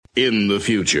In the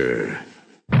future,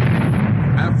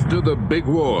 after the big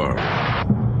war,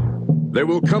 there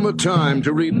will come a time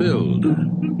to rebuild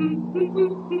and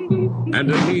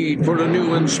a need for a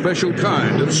new and special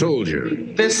kind of soldier.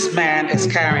 This man is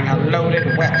carrying a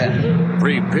loaded weapon.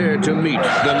 Prepare to meet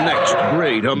the next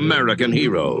great American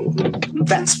hero.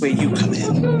 That's where you come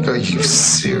in. Are you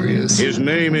serious? His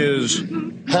name is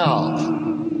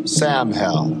Hell. Sam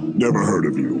Hell. Never heard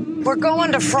of you. We're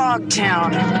going to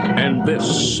Frogtown. And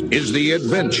this is the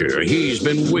adventure he's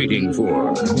been waiting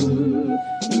for.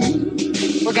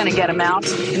 We're going to get him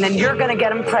out, and then you're going to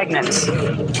get him pregnant.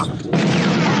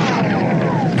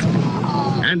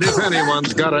 And if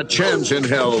anyone's got a chance in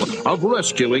hell of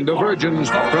rescuing the virgins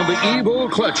from the evil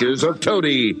clutches of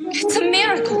Toady. It's a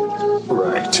miracle.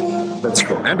 Right. Let's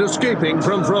go. And escaping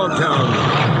from Frogtown.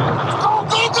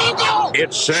 Go!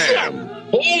 It's Sam.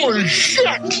 Holy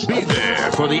shit! Be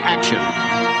there for the action.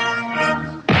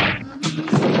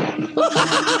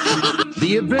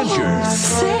 The adventure.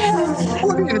 Sam!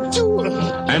 What are you doing?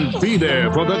 And be there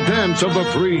for the dance of the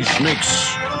three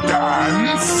snakes.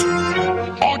 Dance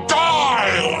or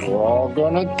die! We're all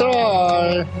gonna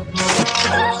die.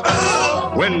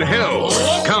 When hell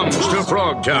comes to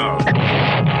Frogtown.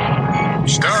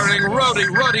 Starring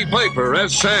Roddy Piper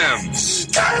as Sam.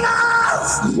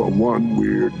 You are one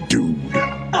weird dude.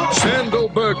 Sandal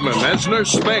Bergman as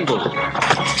Nurse Spangle.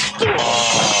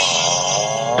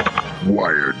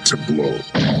 Wired to blow.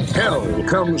 Hell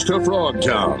comes to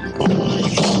Frogtown.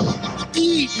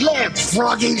 Eat lead,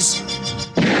 froggies!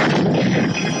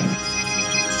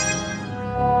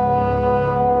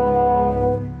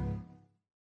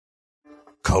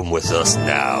 Come with us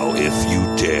now, if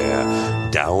you dare,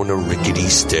 down a rickety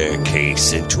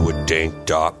staircase into a dank,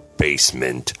 dark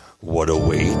basement. What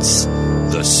awaits?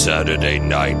 The Saturday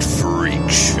Night Freak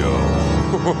Show.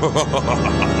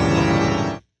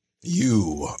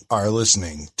 You are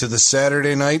listening to the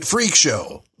Saturday Night Freak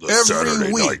Show.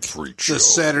 Every week, the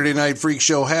Saturday Night Freak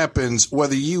Show happens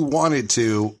whether you want it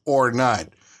to or not.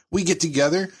 We get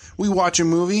together, we watch a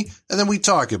movie, and then we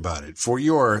talk about it for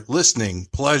your listening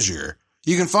pleasure.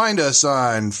 You can find us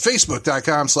on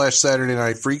Facebook.com/Saturday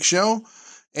Night Freak Show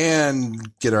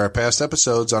and get our past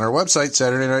episodes on our website,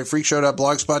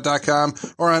 SaturdayNightFreakShow.blogspot.com,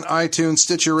 or on iTunes,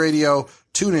 Stitcher Radio,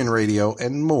 TuneIn Radio,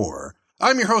 and more.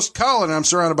 I'm your host, Colin, and I'm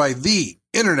surrounded by the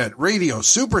Internet Radio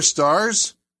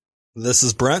Superstars. This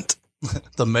is Brent,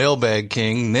 the Mailbag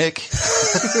King, Nick.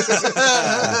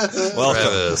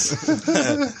 Welcome.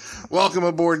 Welcome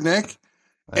aboard, Nick.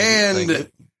 And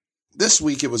this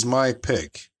week it was my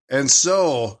pick. And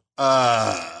so,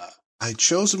 I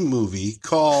chose a movie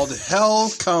called Hell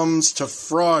Comes to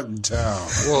Frogtown.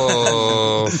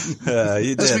 Whoa.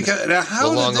 You did. Because, now,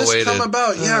 how did this come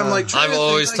about? Yeah, I'm like, I've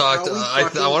always talked,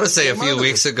 I want to say a few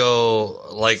weeks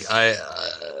ago, like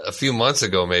a few months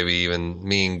ago, maybe even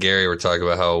me and Gary were talking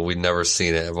about how we'd never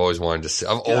seen it. I've always wanted to see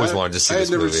this movie. I had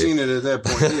never seen it at that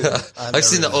point either. I've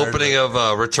seen the opening of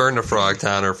Return to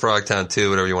Frogtown or Frogtown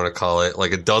 2, whatever you want to call it,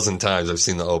 like a dozen times I've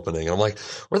seen the opening. And I'm like,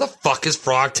 where the fuck is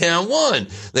Frogtown 1?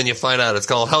 Then you find out it's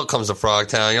called Hell Comes to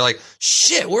Frogtown. And you're like,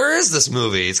 shit, where is this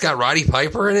movie? It's got Roddy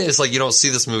Piper in it. It's like you don't see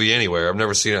this movie anywhere. I've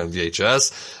never seen it on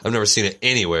VHS. I've never seen it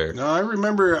anywhere. No, I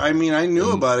remember, I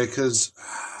knew about it because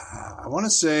I want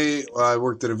to say I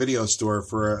worked at a video store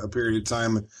for a period of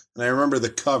time, and I remember the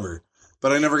cover,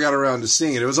 but I never got around to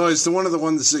seeing it. It was always one of the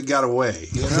ones that got away,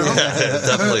 you know? It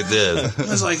definitely did. I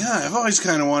was like, I've always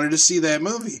kind of wanted to see that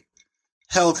movie.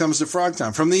 Hell Comes to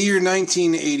Frogtown, from the year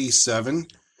 1987,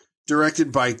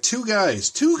 directed by two guys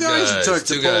it took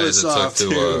to pull this off.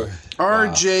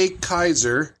 R.J.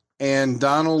 Kaiser and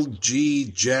Donald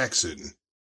G. Jackson,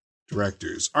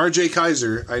 directors. R.J.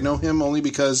 Kaiser, I know him only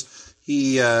because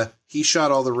he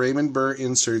shot all the Raymond Burr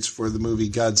inserts for the movie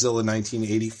Godzilla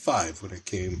 1985 when it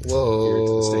came here to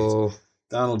the States.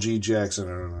 Donald G. Jackson,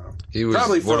 I don't know. He was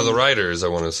probably one of the writers, I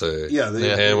want to say. Yeah.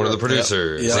 And one of the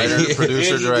producers. Yeah,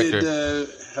 producer, and director. He did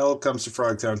Hell Comes to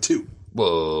Frogtown 2.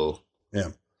 Whoa. Yeah.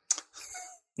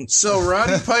 So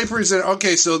Roddy Piper's in...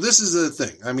 Okay, so this is the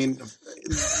thing.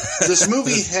 This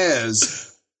movie has...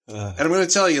 and I'm going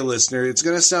to tell you, listener, it's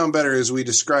going to sound better as we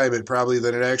describe it probably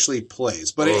than it actually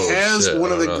plays. But it has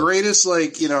one of the greatest,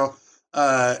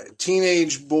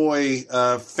 teenage boy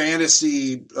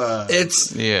fantasy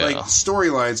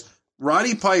storylines.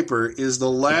 Roddy Piper is the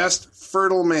last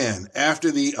fertile man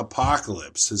after the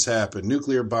apocalypse has happened.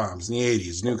 Nuclear bombs in the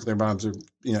 80s. Nuclear bombs are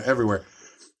everywhere.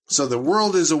 So the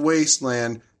world is a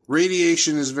wasteland.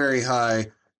 Radiation is very high.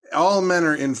 All men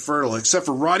are infertile except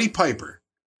for Roddy Piper.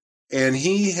 And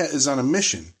he is on a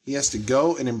mission. He has to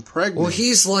go and impregnate. Well,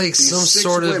 he's like some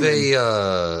sort of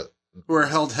who are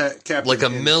held captive. Like a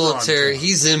military. Frogtown.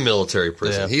 He's in military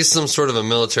prison. Yeah. He's some sort of a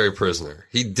military prisoner.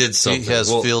 He did something. He has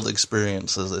field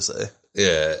experience, as they say.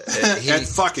 Yeah. At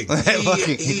fucking.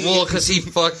 Well, because he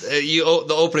fucked.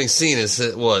 The opening scene is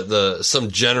what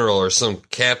some general or some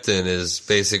captain is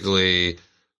basically.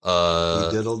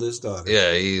 He diddled his daughter.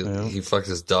 Yeah, he fucked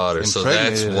his daughter. So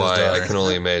that's why I can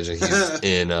only imagine he's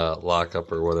in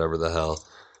lockup or whatever the hell.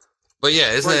 But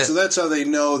yeah, So that's how they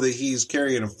know that he's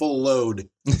carrying a full load,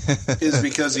 is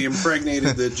because he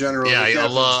impregnated the general. Yeah, I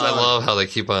love how they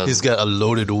keep on. He's got a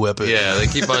loaded weapon. Yeah, they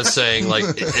keep on saying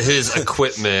like his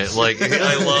equipment. Like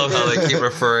I love how they keep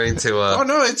referring to. Oh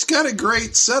no, it's got a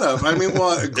great setup. I mean,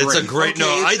 well, it's a great. No,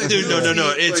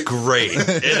 it's great.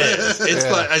 It is. It's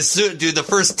as soon, dude. The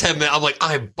first 10 minutes, I'm like,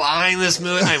 I'm buying this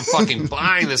movie. I'm fucking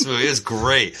buying this movie. It's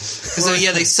great. Because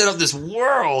they set up this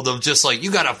world of just like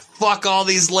you gotta fuck all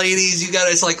these ladies. You gotta.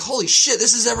 It's like holy shit.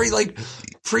 This is every like.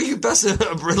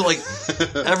 Like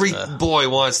every boy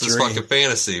wants this fucking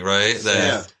fantasy, right?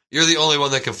 That you're the only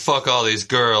one that can fuck all these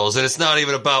girls, and it's not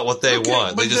even about what they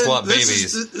want. They just want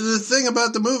babies. The thing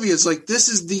about the movie is like this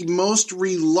is the most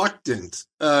reluctant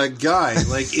guy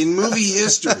like in movie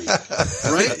history,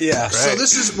 right? Yeah. Right.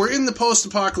 So we're in the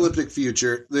post-apocalyptic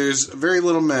future. There's very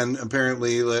little men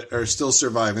apparently that are still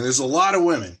surviving. There's a lot of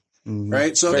women.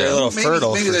 Right, so very little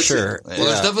fertile for sure. Well,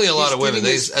 there's definitely a lot of women.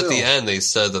 At the end, they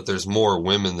said that there's more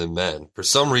women than men for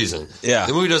some reason. Yeah,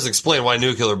 the movie doesn't explain why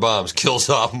nuclear bombs kills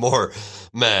off more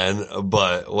men,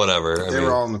 but whatever. They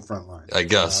were all in the front line. I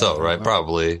guess so, right?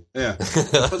 Probably. Yeah,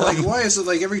 but like, why is it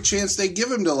like every chance they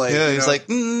give him to like? Yeah, he's like,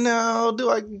 no,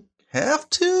 do I have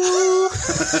to?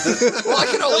 Well, I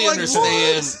can only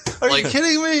understand. What? Are you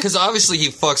kidding me? Because obviously he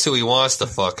fucks who he wants to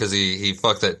fuck. Because he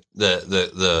fucked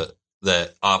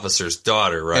that officer's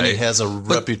daughter, right? And he has a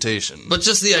reputation. But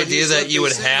just the idea that you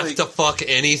would have to fuck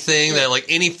anything, that like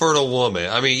any fertile woman.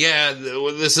 I mean, yeah,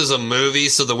 this is a movie,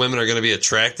 so the women are going to be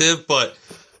attractive, but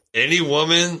any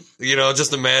woman,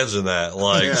 just imagine that.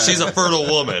 Like, she's a fertile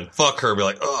woman. Fuck her. Be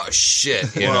like, oh,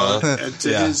 shit, know?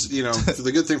 His,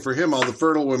 the good thing for him, all the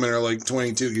fertile women are like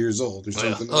 22 years old or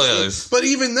something. Oh, yeah. But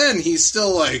even then, he's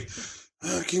still like...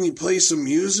 can you play some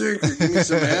music or give me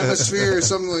some atmosphere or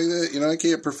something like that? I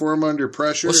can't perform under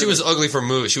pressure. Well, she was ugly for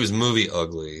movie. She was movie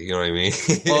ugly. You know what I mean?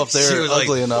 Well, if they were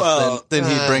ugly enough, then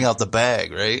he'd bring out the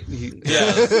bag, right?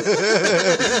 Yeah.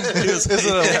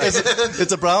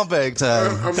 It's a brown bag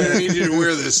time. I'm going to need you to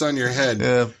wear this on your head.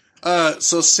 Yeah.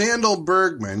 So Sandal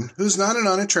Bergman, who's not an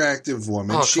unattractive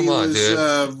woman. Oh, she come on, was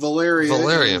dude.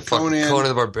 Valerian. Conan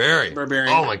the Barbarian.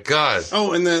 Oh my god.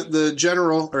 Oh, and the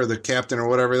general or the captain or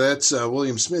whatever, that's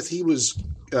William Smith. He was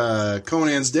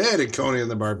Conan's dad in Conan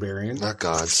the Barbarian. Not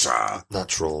gods, not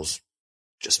trolls,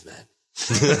 just men.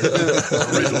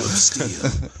 Riddle of steel.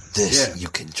 This you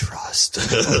can trust. I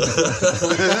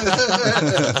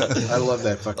love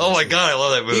that fucking. Oh my god, I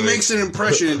love that movie. He makes an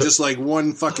impression in just like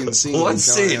one fucking scene. One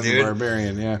scene, dude.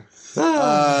 Barbarian, yeah.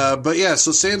 But yeah,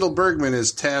 so Sandal Bergman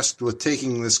is tasked with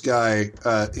taking this guy,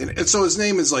 and so his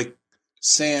name is like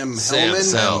Sam Hellman.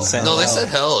 Sam no, they said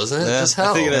Hell, isn't it? Yeah, just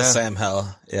Hell. I think it is Sam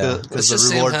Hell. Yeah, because the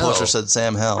reward poster said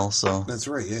Sam Hell. So that's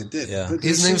right. Yeah, it did. Yeah,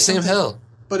 his name's Sam Hell.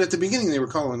 But at the beginning, they were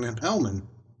calling him Hellman.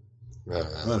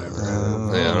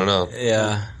 Whatever. I don't know.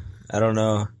 Yeah, I don't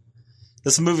know.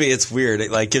 This movie, it's weird.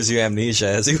 It like gives you amnesia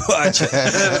as you watch it.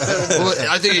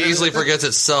 Well, I think it easily forgets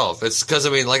itself. It's because,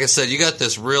 like I said, you got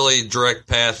this really direct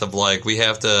path of like we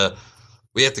have to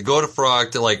go to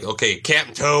Frog to like, okay,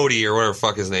 Captain Toady or whatever the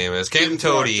fuck his name is. Captain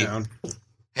Toady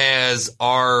has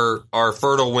our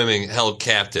fertile women held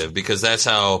captive because that's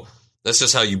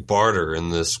just how you barter in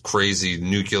this crazy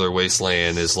nuclear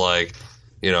wasteland. Is like,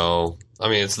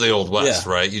 it's the Old West,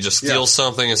 right? You just steal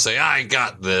something and say, I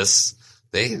got this.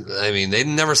 They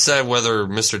never said whether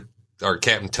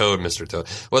Captain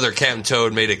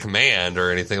Toad made a command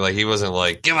or anything. Like, he wasn't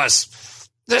like, give us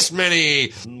this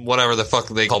many, whatever the fuck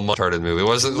they call retarded movie.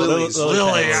 Was it Lilies?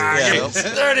 Lily, give me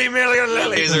 30 million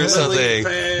lilies or something.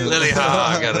 Lily,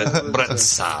 I got it.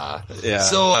 Bretsa. Yeah.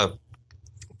 So,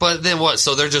 but then what?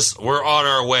 So we're on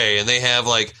our way, and they have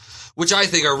like, which I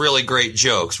think are really great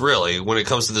jokes, really, when it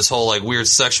comes to this whole like weird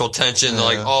sexual tension. Yeah.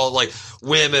 Like all like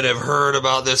women have heard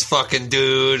about this fucking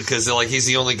dude because like he's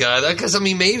the only guy. Because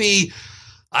maybe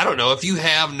I don't know, if you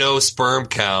have no sperm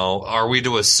count, are we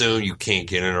to assume you can't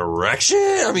get an erection?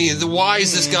 Why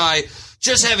is this guy?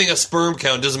 Just having a sperm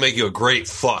count doesn't make you a great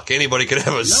fuck. Anybody could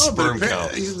have a sperm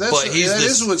count. That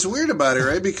is what's weird about it,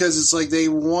 right? Because it's like they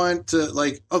want to,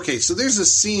 like, okay, so there's a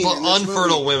scene. Well,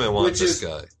 unfertile women want this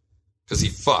guy because he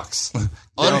fucks.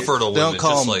 Unfertile women. Don't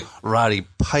call just him Roddy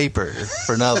Piper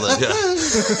for nothing.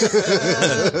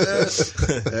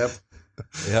 Yep.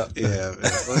 Yep. Yeah.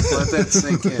 Let that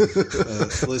sink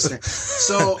in, listener.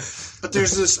 So, but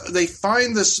there's this. They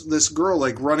find this girl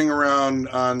like running around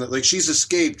on like she's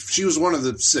escaped. She was one of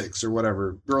the 6 or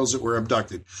whatever girls that were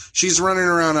abducted. She's running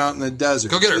around out in the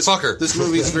desert. Go get her, fuck her. This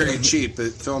movie is very cheap.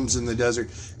 It films in the desert,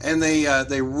 and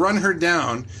they run her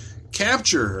down.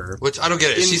 Capture her, which I don't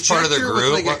get it. She's part of their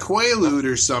group, with like a Quaalude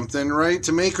or something, right?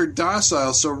 To make her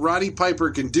docile, so Roddy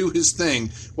Piper can do his thing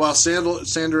while Sandal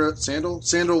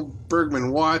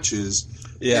Bergman watches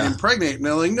and impregnate.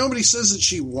 Now, like nobody says that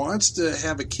she wants to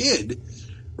have a kid,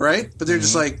 right? But they're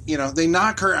just like they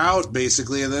knock her out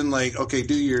basically, and then like okay,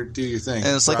 do your thing.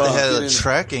 And it's like they had a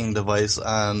tracking device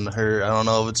on her. I don't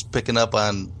know if it's picking up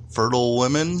on fertile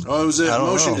women. Oh, it was a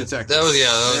motion detector. That was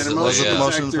a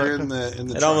motion detector in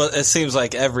the it seems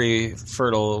like every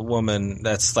fertile woman,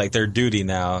 that's like their duty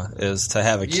now is to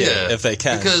have a kid if they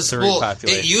can, because to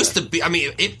repopulate. It used to be. I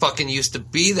mean, it fucking used to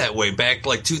be that way back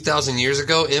like 2,000 years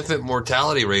ago. Infant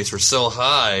mortality rates were so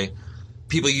high.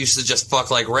 People used to just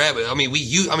fuck like rabbit. I mean,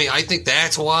 I think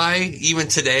that's why even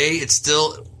today it's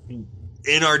still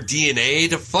in our DNA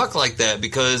to fuck like that,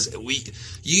 because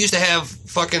you used to have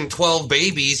fucking 12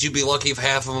 babies. You'd be lucky if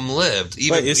half of them lived.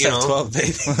 Even, Wait, you used to have 12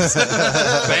 babies?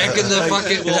 Back in the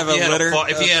fucking...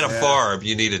 if you had a farm,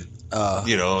 you needed...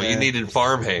 you needed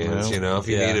farm hands, if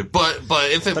you needed... But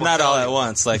not all at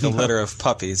once, like a litter of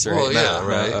puppies, right? Well, yeah,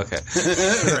 right. Okay.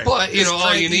 Right. But,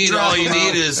 all you need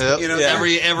is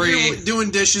every... doing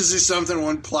dishes or something,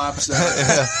 one plops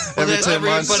out.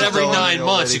 Every 9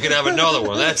 months, you could have another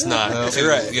one. That's not...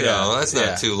 that's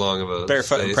not too long of a...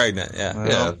 Barefoot and pregnant,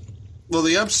 yeah. Well,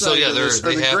 the upside they have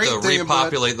to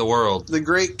repopulate the world. The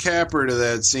great capper to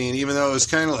that scene, even though it was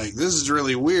kind of like, this is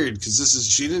really weird, because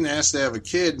she didn't ask to have a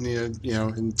kid,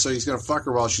 and so he's going to fuck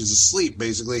her while she's asleep,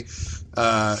 basically,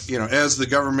 as the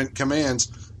government commands.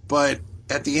 But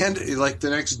at the end, like the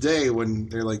next day, when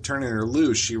they're like turning her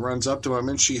loose, she runs up to him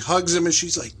and she hugs him and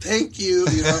she's like, "Thank you."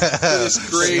 This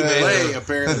great way,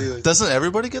 apparently. Doesn't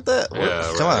everybody get that?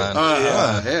 Yeah, come on.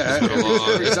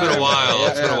 It's been a while.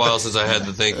 It's been a while since I had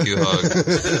the thank you hug.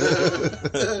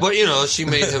 But she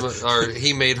made him, or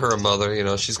he made her a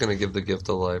mother. She's going to give the gift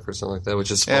of life or something like that,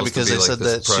 which is supposed because to be they said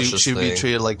that she'd be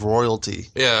treated like royalty.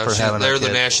 Yeah, they're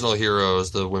the national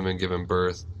heroes, the women giving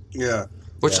birth. Yeah.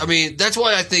 Which, I mean, that's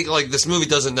why I think, like, this movie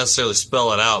doesn't necessarily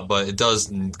spell it out, but it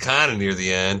does kind of near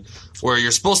the end, where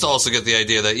you're supposed to also get the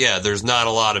idea that, there's not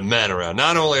a lot of men around.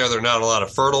 Not only are there not a lot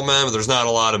of fertile men, but there's not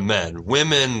a lot of men.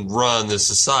 Women run this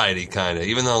society, kind of,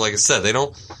 even though, like I said, they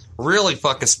don't really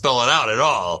fucking spell it out at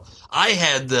all. I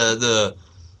had the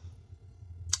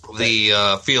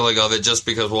feeling of it just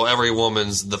because, every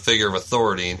woman's the figure of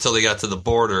authority until they got to the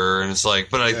border, and it's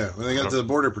like, when they got to the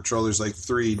border patrol, there's like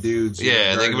 3 dudes.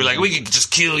 Yeah, they could be like, we could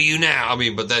just kill you now. I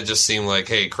mean, but that just seemed like,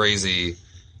 hey, crazy,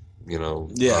 but no,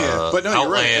 you're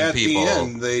right. At people. The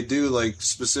end, they do like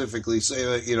specifically say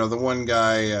that, the one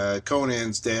guy,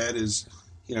 Conan's dad, is,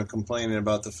 complaining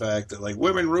about the fact that like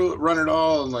women run it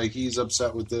all, and like he's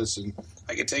upset with this, and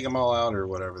I could take them all out or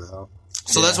whatever the hell.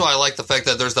 So that's why I like the fact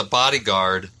that there's the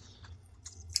bodyguard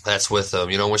that's with them.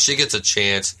 When she gets a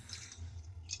chance.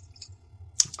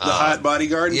 The hot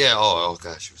bodyguard? Yeah. Oh,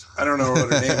 gosh. She was hot. I don't know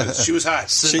what her name is. She was hot.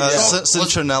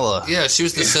 Citronella. Yeah, she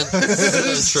was the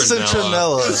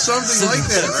Citronella. Something like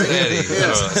that, right?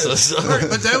 Yeah.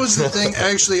 But that was the thing.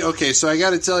 Actually, okay, so I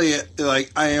got to tell you,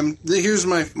 like, here's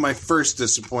my first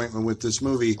disappointment with this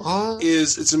movie.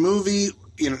 Is it's a movie,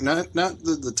 not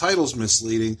the title's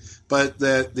misleading, but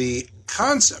that the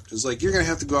concept is like, you're going to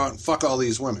have to go out and fuck all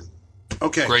these women.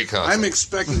 Okay. Great concept. I'm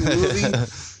expecting the movie,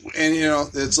 and,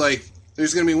 it's like,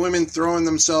 there's going to be women throwing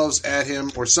themselves at him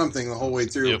or something the whole way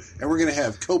through, and we're going to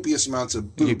have copious amounts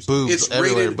of boobs. Boobs it's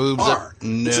everywhere. rated Boobs R.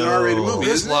 No. It's an R-rated movie.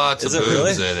 There's lots of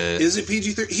boobs in it. Is it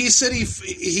PG-13? He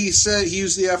said he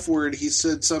used the F word. He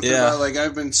said something about like I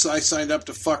signed up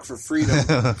to fuck for freedom.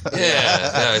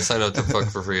 I signed up to fuck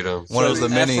for freedom. One of the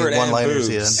many one-liners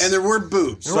he had. And there were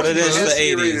boobs, but it is the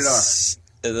 80s. Rated R.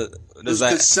 Because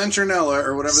Centronella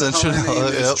or whatever the hell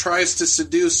her name is tries to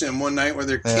seduce him one night where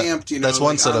they're camped, that's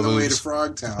one set on of the way boobs. to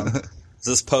Frogtown. Is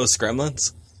this post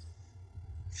Gremlins?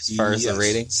 As far as the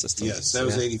rating system? Yes, that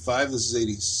was 85. This is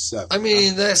 87. I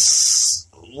mean, that's...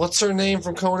 What's her name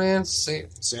from Conan?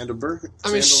 Sandra Berg.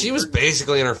 I mean, she was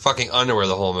basically in her fucking underwear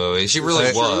the whole movie. She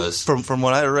really was. From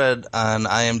what I read on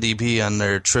IMDb on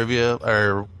their trivia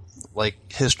or like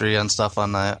history and stuff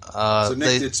on that. So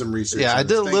Nick did some research. Yeah, I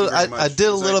did a little. I did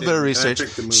a little bit of research.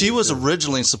 She was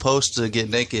originally supposed to get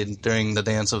naked during the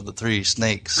Dance of the Three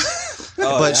Snakes,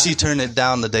 but she turned it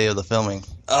down the day of the filming.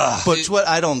 But what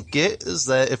I don't get is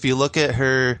that if you look at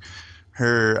her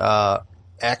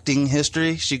acting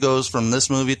history. She goes from this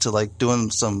movie to like doing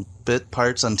some bit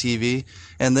parts on TV,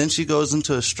 and then she goes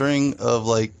into a string of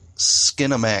like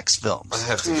Skinamax films. I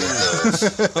have to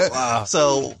get those. Wow.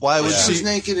 So why would She was she?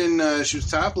 naked and she was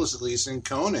topless at least in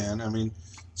Conan. I mean,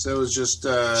 so it was just.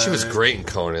 She was great in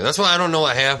Conan. That's why I don't know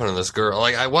what happened to this girl.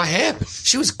 Like, what happened?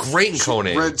 She was great in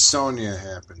Conan. Red Sonja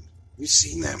happened. You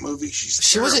seen that movie?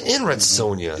 She wasn't in Red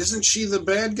Sonja. Isn't she the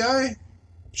bad guy?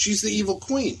 She's the evil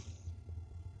queen.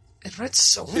 In Red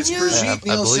Sonja? It's Brigitte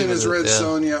Nielsen as Red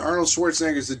Sonja. Arnold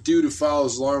Schwarzenegger is the dude who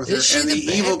follows along with her. Is she And the the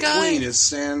bad evil guy? queen is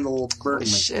Sandal Bergman.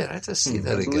 Shit, I have to see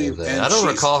that I again. believe- Then. and I don't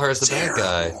she's recall her as the bad terrible.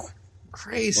 guy.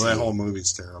 Crazy. Well, that whole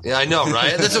movie's terrible. Yeah, I know,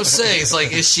 right? That's what I'm saying. It's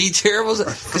like, is she terrible?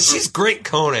 Because she's great in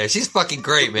Conan. She's fucking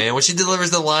great, man. When she delivers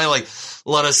the line, like,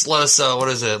 what is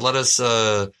it? Let us,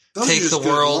 Those take are just the good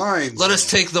world. lines, Let us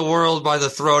take the world by the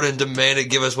throat and demand it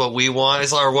give us what we want.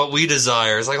 It's like, or what we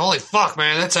desire. It's like, holy fuck,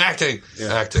 man, that's acting.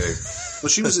 Yeah. Acting. Well,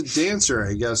 she was a dancer,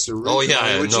 I guess. Oh, yeah,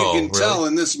 I which know, you can really. tell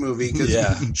in this movie because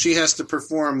Yeah. she has to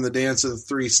perform the dance of the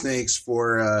three snakes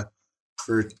for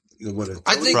what?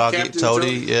 I think Froggy, Captain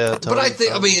Toady, yeah. But I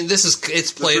think, I mean,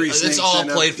 it's played, three it's snakes all end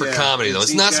up- played for yeah. comedy, though.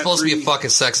 It's He's not got supposed to be a three- fucking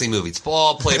sexy movie. It's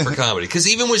all played for comedy. Because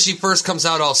even when she first comes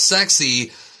out all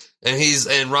sexy,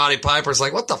 and Roddy Piper's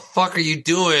like, what the fuck are you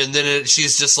doing? And then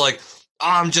she's just like,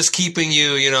 I'm just keeping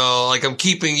you, like I'm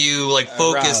keeping you like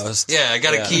focused. Aroused. Yeah, I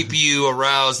got to keep you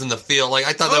aroused in the field. Like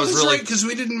I thought that was really because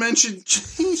we didn't mention.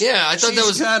 Yeah, I thought that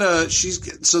was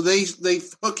so they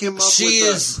hook him up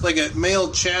with like a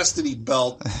male chastity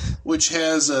belt, which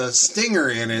has a stinger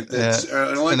in it. That's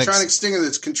an electronic stinger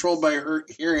that's controlled by her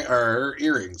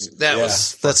earrings.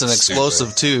 That's an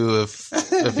explosive too.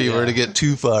 If he were to get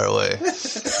too far away.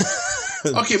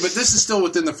 Okay, but this is still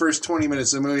within the first 20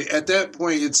 minutes of the movie. At that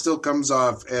point, it still comes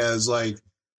off as like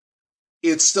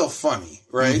it's still funny,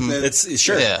 right? Mm-hmm. That, It's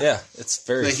sure, yeah. It's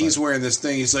very. that he's wearing this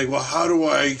thing. He's like, well, how do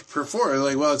I perform?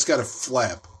 Like, well, it's got a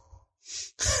flap.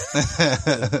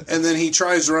 And then he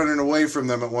tries running away from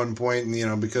them at one point,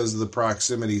 and because of the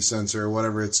proximity sensor or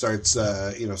whatever, it starts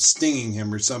stinging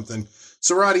him or something.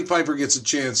 So Roddy Piper gets a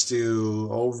chance to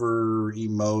over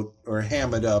emote or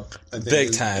ham it up. I think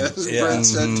Big time. as Yeah. Brent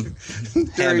said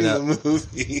during Ham the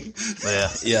movie. Yeah.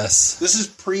 Yes. This is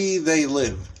pre-They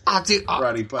Live. Dude,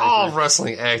 Roddy Piper. all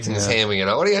wrestling acting is hamming it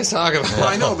up. What are you guys talking about? Well,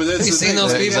 I know, but that's have you the seen thing.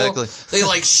 those Yeah, people? exactly. They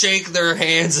like shake their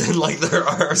hands and like their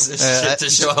arms and shit to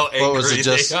show how angry What was it?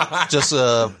 they are. Just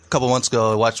a couple months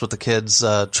ago, I watched with the kids.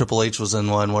 Triple H was in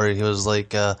one where he was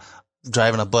like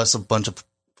driving a bus, a bunch of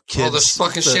kids. Oh, the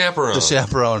fucking chaperone. The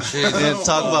chaperone. And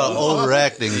talk about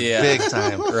overacting big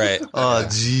time. Right. Oh,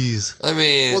 jeez. I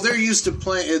mean, Well, they're used to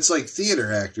playing. It's like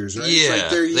theater actors, right? Yeah, it's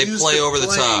like they're they used play to over the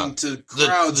playing top. to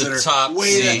crowds The that are top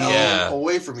way the seat, hell yeah.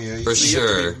 away from you. For So you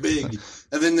have to sure. be big,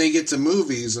 and then they get to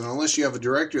movies, and unless you have a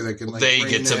director that can, like, they rein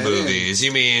get to that movies.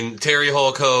 You mean Terry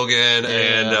Hulk Hogan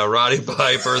and Roddy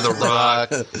Piper, The Rock.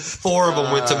 4 of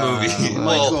them went to movies. in.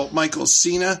 Michael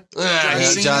Cena.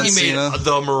 John he Cena. made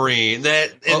The Marine.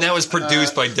 That was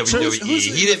produced by WWE. Who's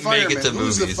He didn't make it to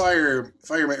Who's movies. the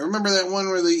fireman? Remember that one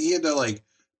where he had to like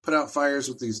put out fires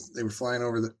with these? They were flying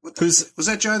over the. Was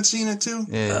that John Cena too?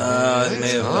 Yeah. It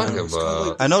may have Talk been.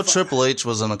 about. I know Triple H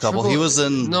was in a couple. He was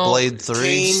in No, Blade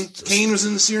 3. Kane was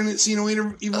in the Cena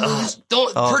evil movies.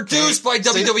 Produced by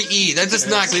WWE. That does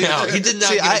not count. He did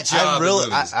not get a job.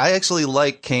 I actually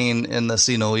like Kane in the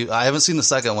Cena. I haven't seen the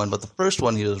second one, but the first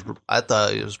one I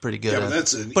thought he was pretty good. Yeah, in. but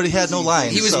that's But he had no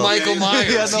lines. He was so- Michael Myers.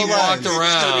 He had no He walked lines.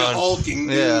 around. Hulking.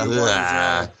 Yeah. dude.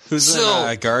 Nah. Who's So-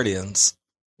 in Guardians?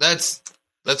 That's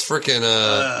freaking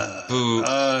Boo.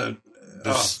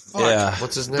 Fuck. Yeah.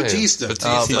 What's his name? Batista.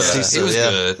 Batista, He was yeah.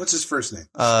 good. What's his first name?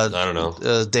 I don't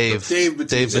know. Dave. Dave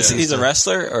Batista. Is he's a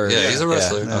wrestler, or Yeah, he's a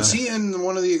wrestler. Was he in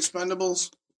one of the Expendables?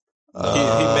 He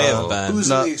may have been. Who's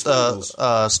No, in the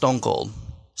Expendables? Stone Cold.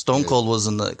 Stone Cold was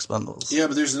in the Expendables. Yeah,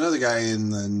 but there's another guy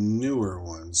in the newer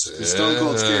ones. If Stone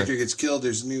Cold's character gets killed,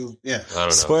 there's new. Yeah. I don't know.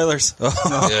 Spoilers. Yeah,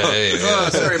 Oh,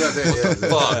 sorry about that. Yeah.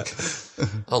 Fuck.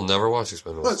 I'll never watch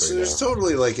Expendables. But so there's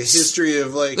totally like a history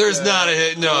of like. There's not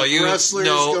a wrestlers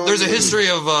no. going There's a in. history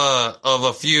of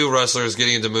a few wrestlers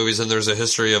getting into movies, and there's a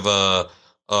history of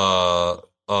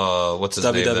what's his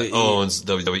name that WWE. owns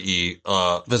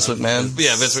WWE. Vince McMahon.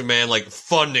 Yeah, Vince McMahon like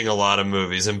funding a lot of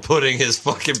movies and putting his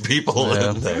fucking people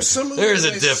Yeah. in there. There's some movie There's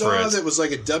that a I saw difference. that was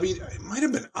like a It might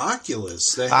have been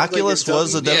Oculus. That had Oculus like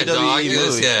was a Yeah, WWE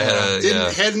Oculus, movie.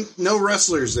 yeah, Had no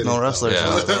wrestlers in it. No though. wrestlers.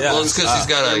 Yeah. Yeah. Well, it's because he's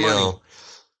got their a, money.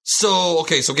 So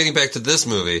getting back to this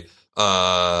movie,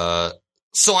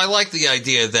 so I like the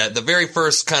idea that the very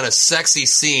first kind of sexy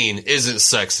scene isn't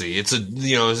sexy. It's a,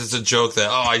 it's a joke that,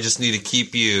 I just need to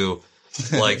keep you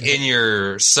like in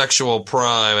your sexual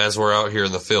prime as we're out here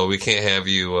in the field. We can't have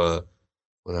you,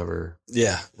 whatever.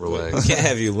 Yeah. Relax. Can't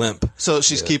have you limp. So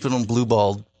she's keeping him blue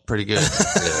balled pretty good.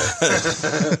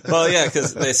 Well, yeah,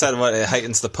 because they said it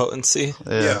heightens the potency.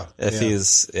 Yeah. If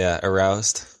he's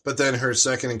aroused. But then her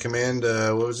second in command,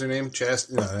 what was her name?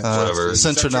 Whatever.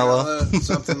 Centronella.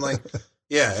 Something like.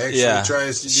 Yeah, actually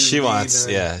tries to do.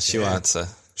 She wants a.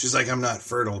 She's like, I'm not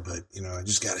fertile, but I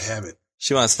just got to have it.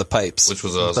 She wants the pipes, which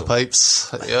was awesome. The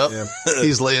pipes. Yep.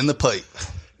 He's laying the pipe.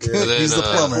 Yeah. He's the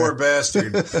plumber. Poor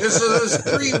bastard. There's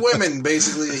 3 women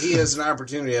basically that he has an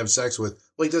opportunity to have sex with.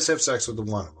 Well, he does have sex with the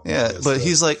one of them. Yeah, but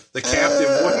he's like the captive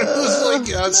one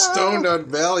who's like stoned on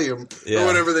Valium or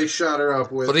whatever they shot her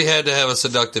up with. But he had to have a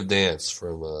seductive dance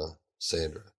from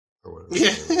Sandra or whatever.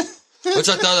 Yeah. Which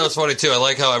I thought that was funny too. I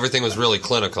like how everything was really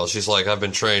clinical. She's like, I've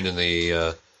been trained in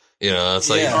the. It's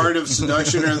like art of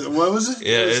seduction, or what was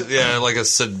it? Like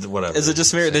whatever. Is it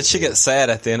just weird? Did she get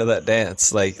sad at the end of that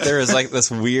dance? Like there was like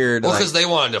this weird. Well, because they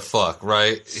wanted to fuck,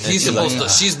 right? He's supposed to.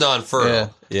 She's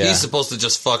non-fertile. Yeah. He's supposed to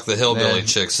just fuck the hillbilly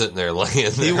chick sitting there laying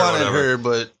there. He wanted her,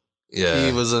 but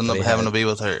he was having to be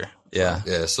with her. Yeah,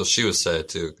 yeah. So she was sad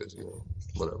too, because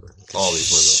whatever.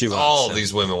 All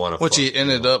these women want to. Which he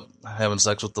ended up having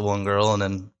sex with the one girl, and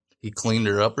then he cleaned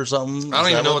her up or something. I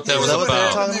don't even know what that was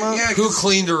about. Yeah, who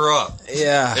cleaned her up?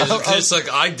 Yeah, it's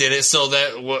like I did it, so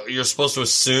that what you're supposed to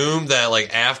assume that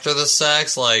like after the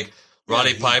sex, like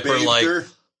Roddy Piper, like her.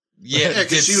 did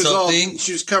she was something.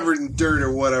 She was covered in dirt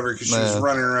or whatever because she was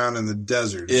running around in the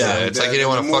desert. Yeah, it's like he didn't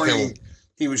want to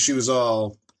fucking. She was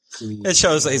all. It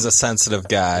shows that he's a sensitive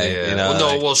guy.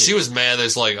 Yeah. She was mad.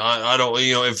 It's like I don't.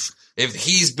 If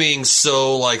he's being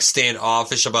so like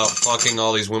standoffish about fucking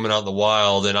all these women out in the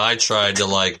wild, and I tried to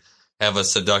like have a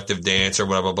seductive dance or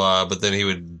blah blah blah, but then he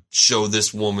would show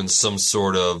this woman some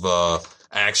sort of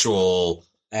actual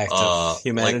act of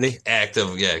humanity, like, act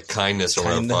of kindness or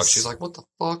whatever. Fuck. She's like, what the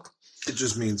fuck? It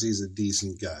just means he's a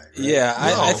decent guy. Right? Yeah,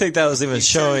 I think that was even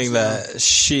showing that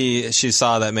she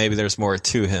saw that maybe there's more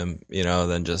to him,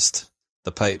 than just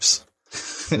the pipes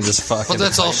and just fucking. But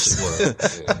that's all she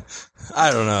was. Yeah.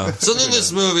 I don't know. So then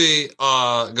this movie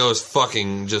goes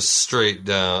fucking just straight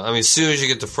down. I mean, as soon as you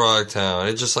get to Frogtown,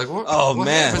 it's just like, what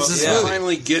man. happens this Well, movie?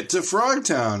 finally get to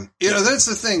Frogtown. That's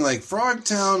the thing. Like,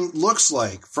 Frogtown looks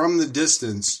like, from the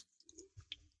distance,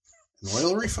 an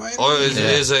oil refinery? It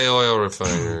is a oil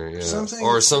refinery. Yeah.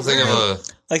 Something of a...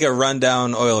 Like a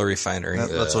rundown oil refinery.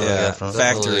 That's what I got from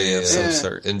factory of some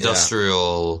sort.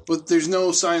 Industrial. But there's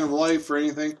no sign of life or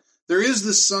anything. There is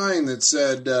this sign that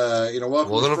said,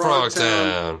 welcome to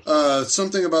Frogtown.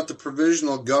 Something about the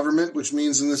provisional government, which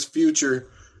means in this future,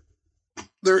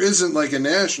 there isn't like a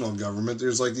national government.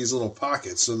 There's like these little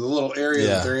pockets. So the little area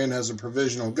that they're in has a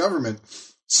provisional government.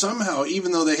 Somehow,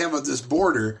 even though they have this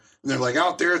border, and they're like,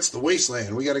 out there, it's the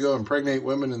wasteland. We got to go impregnate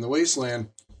women in the wasteland.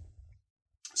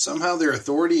 Somehow their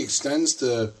authority extends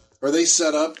to, or they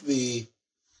set up the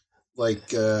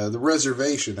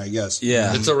reservation, I guess.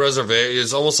 Yeah. It's a reservation.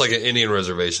 It's almost like an Indian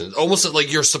reservation. It's almost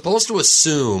like you're supposed to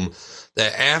assume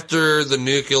that after the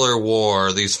nuclear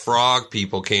war, these frog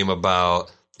people came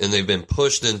about and they've been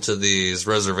pushed into these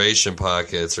reservation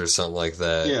pockets or something like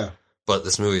that. Yeah. But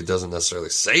this movie doesn't necessarily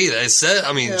say that. It said,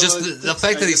 the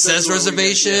fact that he says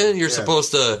reservation, you're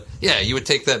supposed to, you would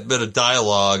take that bit of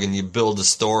dialogue and you build a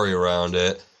story around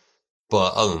it.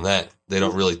 But other than that, they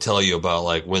don't really tell you about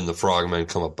like when the frogmen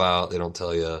come about. They don't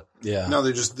tell you. Yeah. No,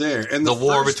 they're just there. And the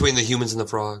war between the humans and the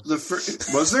frogs.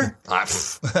 Was there?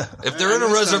 If they're in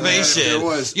a reservation,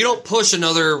 you don't push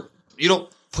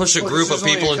a group of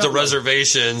people into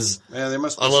reservations. Yeah, there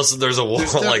must be, unless there's a war.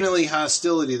 There's definitely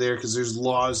hostility there because there's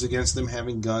laws against them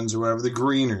having guns or whatever. The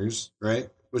Greeners, right?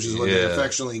 Which is what they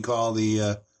affectionately call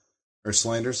or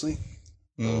slanderously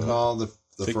call the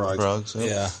frogs.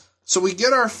 Yeah. So we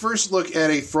get our first look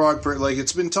at a frog,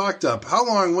 it's been talked up. How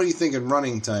long, what do you think in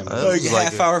running time? Like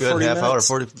half hour, 40 minutes.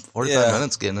 45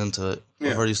 minutes getting into it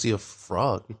before you see a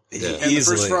frog. Yeah. And the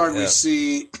first frog we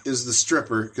see is the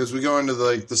stripper, because we go into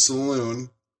the saloon,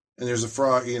 and there's a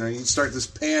frog, you start this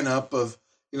pan up of,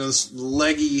 this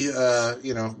leggy,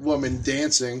 woman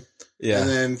dancing, and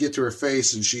then get to her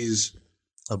face, and she's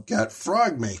got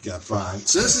frog makeup on.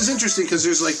 So this is interesting because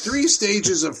there's like 3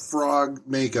 stages of frog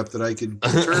makeup that I could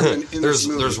determine in this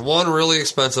movie. There's one really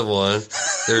expensive one.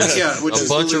 There's a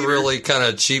bunch of really kind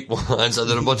of cheap ones, and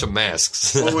then a bunch of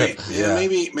masks. Oh wait,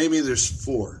 maybe there's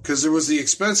 4 because there was the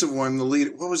expensive one. The lead,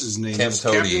 what was his name? Captain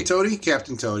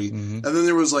Toady. Mm-hmm. And then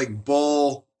there was like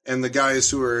Bull and the guys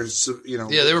who were,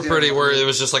 they were pretty. Where it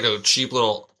was just like a cheap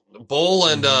little Bull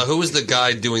and who was the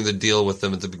guy doing the deal with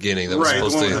them at the beginning? That was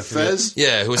supposed the one to with the Fez?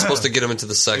 Yeah, who was supposed to get him into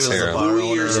the sex harem.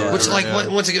 Which,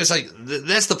 like, once again, it's like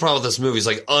that's the problem with this movie. It's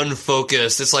like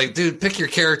unfocused. It's like, dude, pick your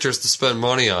characters to spend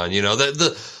money on. You know,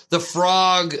 the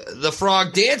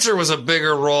frog dancer was a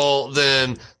bigger role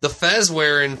than the Fez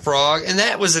wearing frog, and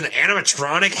that was an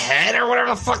animatronic head or whatever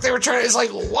the fuck they were trying. It's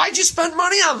like, why'd you spend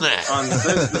money on that? On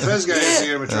the Fez guy is the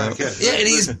animatronic head. Yeah, and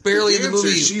he's barely in the movie.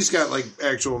 She's got like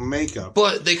actual makeup,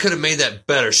 but they could have made that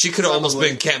better. She could have almost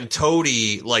been Captain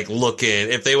Toady like looking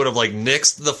if they would have like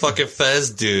nixed the fucking Fez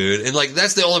dude. And like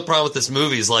that's the only problem with this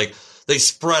movie is like they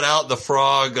spread out the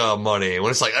frog money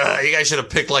when it's like, you guys should have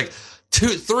picked like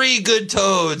 2-3 good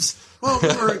toads. Well, we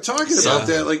were talking about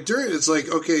that. Like during, it's like,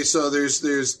 okay, so there's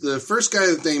the first guy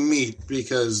that they meet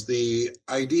because the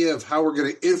idea of how we're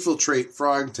going to infiltrate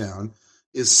Frogtown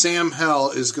is Sam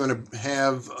Hell is going to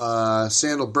have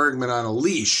Sandal Bergman on a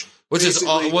leash. Which is,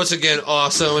 once again,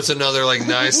 awesome. It's another, like,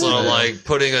 nice little, like,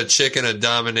 putting a chick in a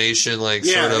domination, like,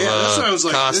 sort of that's what I was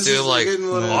like, costume. Like,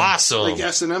 awesome. Like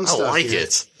S&M stuff. I like here.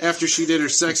 it. After she did her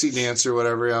sexy dance or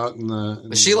whatever out in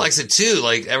the... She likes it, too.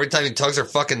 Like, every time he tugs her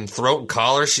fucking throat and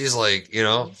collar, she's like, you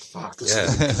know, fuck, yeah.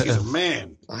 He's a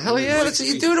man. Hell yeah, that's what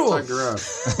you do to him.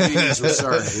 Ladies, we're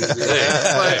sorry.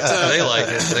 They like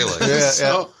it. They like it.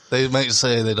 Yeah. They might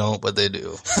say they don't, but they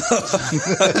do.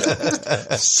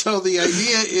 So the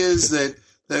idea is that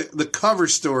the cover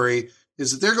story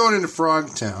is that they're going into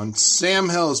Frogtown. Sam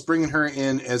Hell is bringing her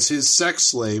in as his sex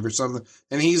slave or something,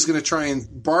 and he's going to try and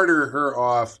barter her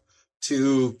off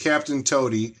to Captain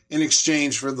Toady in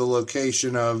exchange for the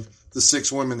location of the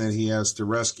 6 women that he has to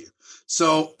rescue.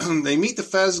 So they meet the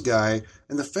Fez guy,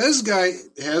 and the Fez guy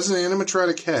has an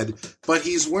animatronic head, but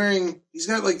he's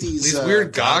got like these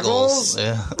weird goggles.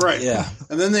 Yeah. Right. Yeah.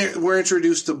 And then we're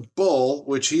introduced to Bull,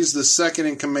 which he's the second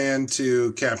in command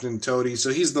to Captain Toady.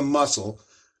 So he's the muscle,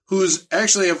 who's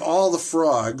actually of all the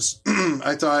frogs.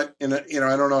 I thought, and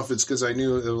I don't know if it's because I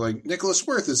knew like Nicholas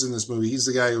Worth is in this movie. He's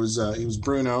the guy who was he was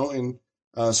Bruno in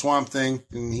Swamp Thing,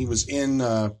 and he was in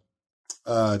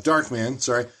Darkman.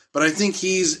 Sorry. But I think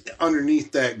he's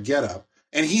underneath that getup.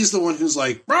 And he's the one who's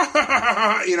like,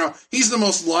 he's the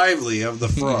most lively of the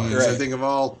frogs. Right. I think of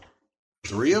all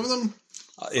 3 of them.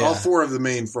 All 4 of the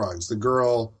main frogs. The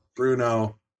girl,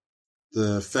 Bruno,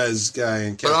 the Fez guy,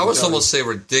 and Captain But I would Toady. almost say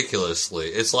ridiculously.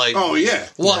 It's like, oh yeah,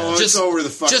 what? Just over the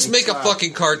fucking. Just make top. a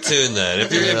fucking cartoon then.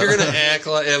 If you're gonna act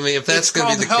like, I mean, if that's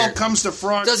gonna be the Hell Comes to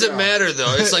Frog. Doesn't matter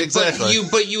though. It's like, Exactly.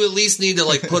 but you at least need to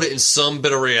like put it in some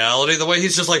bit of reality. The way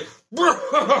he's just like.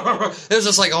 It's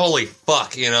just like, holy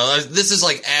fuck, this is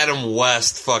like Adam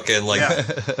West fucking like,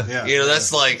 yeah.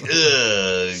 That's like, bad.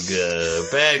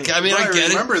 I mean, I get it.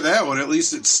 Remember that one? At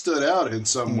least it stood out in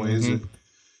some ways.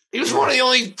 He was one of the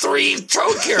only 3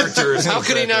 Toad characters. How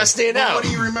could he not stand out? What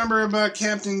do you remember about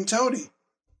Captain Toady?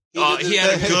 He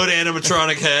had a good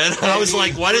animatronic head. I was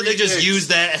like, why didn't they just use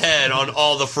that head on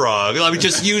all the frogs? I mean,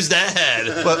 just use that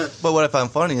head. But what I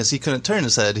found funny is he couldn't turn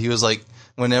his head. He was like,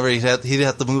 whenever he'd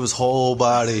have to move his whole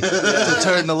body to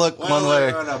turn to look one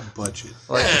way. On a budget.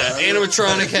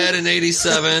 Animatronic head in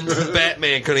 87.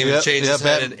 Batman couldn't even change his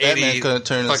head in 80. Couldn't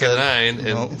turn his head. 9,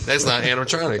 and that's not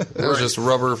animatronic. That was just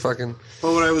rubber fucking.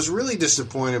 But what I was really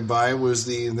disappointed by was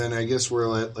then I guess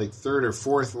we're at like 3rd or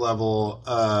 4th level,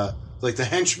 like the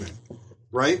henchmen,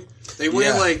 right? They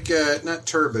wear like not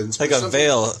turbans, like a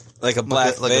veil, like a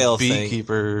black veil, a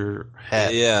beekeeper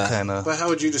hat, kind of. But how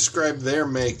would you describe their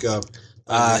makeup?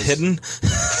 Hidden.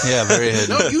 Yeah, very hidden.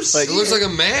 No, you see it looks like a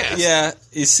mask. Yeah,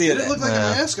 you see Did it look like a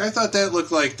mask? I thought that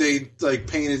looked like they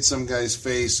painted some guy's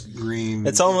face green.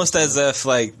 It's almost as if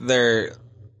like they're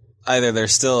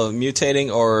still mutating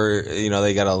or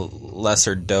they got a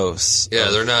lesser dose.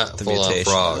 Yeah, they're not full on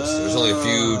frogs. There's only a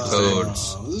few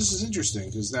toads. This is interesting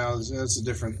because now that's a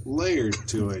different layer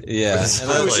to it. Yeah,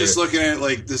 I was just looking at it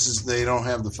like they don't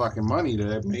have the fucking money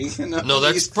to make. No,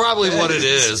 that's probably what it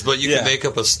is. But you can make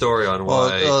up a story on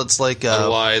why. Well, it's like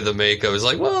why the makeup is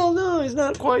like. Well, no, he's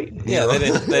not quite. Yeah, they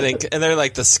didn't, and they're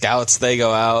like the scouts. They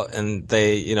go out and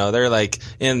they're like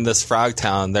in this frog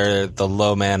town. They're the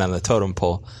low man on the totem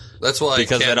pole. That's why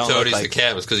Captain Toady's the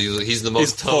captain, because he's the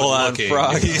most toad-looking.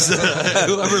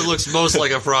 Whoever looks most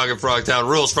like a frog in Frogtown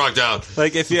rules Frogtown.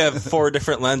 Like if you have 4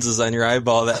 different lenses on your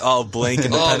eyeball that all blink. Oh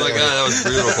my god, that was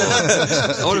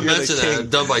beautiful. I want to mention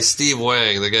that done by Steve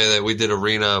Wang, the guy that we did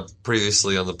Arena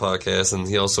previously on the podcast, and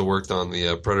he also worked on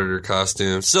the Predator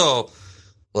costume. So,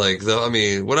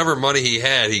 whatever money he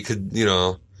had, he could,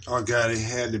 Oh god, it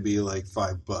had to be like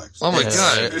 $5. Oh my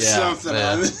god, there's something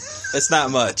on it. It's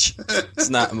not much. It's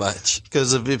not much.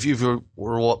 Because if you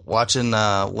were watching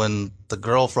when the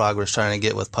girl frog was trying to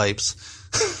get with Pipes,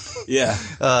 Yeah.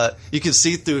 You could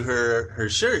see through her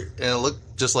shirt, and it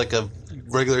looked just like a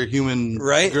regular human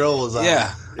girl was on.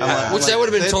 Yeah. Which that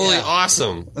would have been totally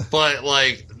awesome. But,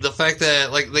 like, the fact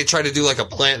that, like, they tried to do, like, a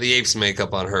Planet of the Apes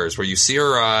makeup on hers, where you see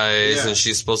her eyes, and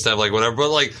she's supposed to have, like, whatever. But,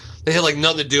 like, they had, like,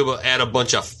 nothing to do but add a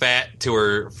bunch of fat to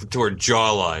her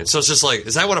jawline. So it's just like,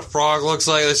 is that what a frog looks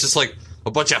like? It's just, like,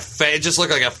 a bunch of fat. It just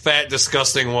looked like a fat,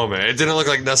 disgusting woman. It didn't look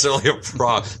like necessarily a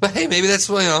frog. But, hey, maybe that's,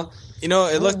 You know,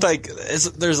 it looked like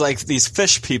there's like these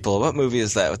fish people. What movie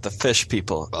is that with the fish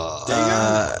people?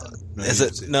 Is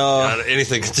it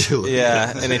anything to do with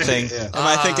anything? Am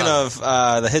I thinking of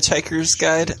the Hitchhiker's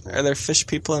Guide? Are there fish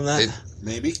people in that?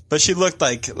 Maybe. But she looked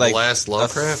like The Last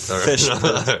Lovecraft a fish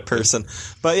person.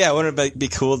 But yeah, wouldn't it be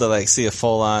cool to like see a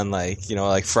full on like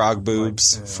frog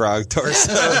boobs, frog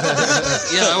torso?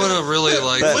 I would have really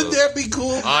liked. Wouldn't that be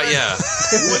cool? Yeah.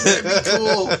 Wouldn't that be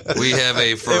cool? We have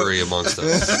a furry amongst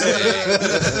us.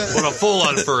 What a full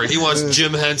on furry. He wants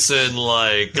Jim Henson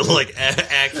like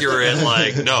accurate.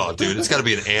 Like, no, dude, it's got to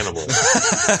be an animal.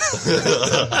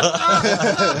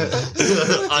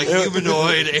 A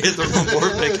humanoid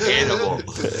anthropomorphic animal.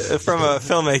 From a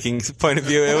filmmaking point of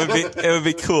view, it would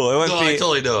be cool. It wouldn't be I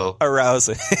totally know.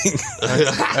 arousing. All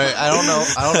right, I don't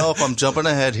know if I'm jumping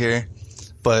ahead here,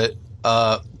 but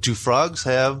do frogs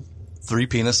have 3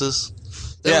 penises?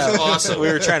 That was awesome. We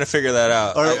were trying to figure that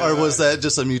out. Or was that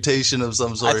just a mutation of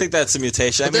some sort? I think that's a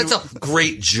mutation. But that's a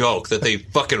great joke that they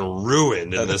fucking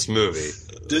ruined in this movie.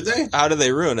 Did they? How did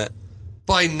they ruin it?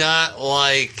 By not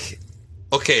like...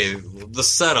 Okay, the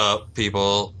setup,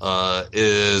 people,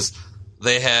 is...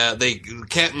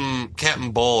 Captain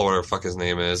Bull, or whatever the fuck his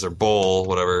name is, or Bull,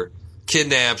 whatever,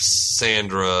 kidnaps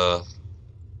Sandra.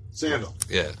 Sandal.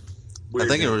 Yeah. I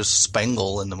think it was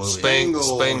Spangle in the movie.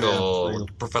 Spangle.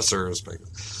 Professor Spangle.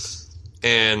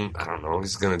 And, I don't know,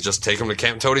 he's going to just take him to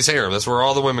Captain Toadie's harem. That's where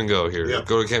all the women go here. Yep.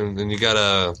 Go to Captain, and you got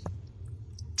to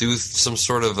do some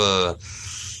sort of a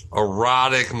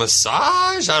erotic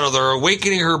massage? I don't know, they're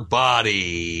awakening her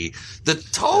body. The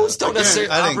toads don't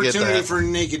necessarily... I didn't get opportunity that. for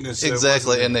nakedness.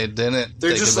 Exactly, and they didn't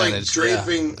They're take just like advantage.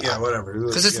 draping... Yeah, whatever.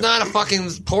 Because it's not a fucking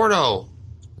porno.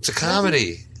 It's a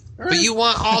comedy. But you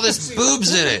want all this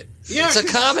boobs in it. Yeah, it's a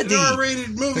comedy. It's an R-rated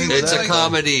movie. It's a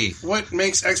comedy. What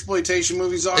makes exploitation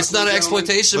movies awesome? It's not an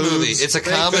exploitation movie. It's a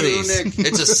comedy.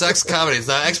 It's a sex comedy. It's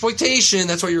not exploitation.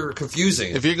 That's what you're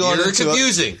confusing. If you're going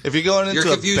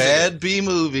into a bad B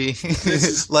movie,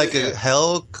 like a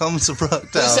Hell Comes to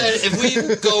Frogtown. Listen, if we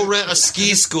go rent a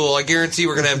ski school, I guarantee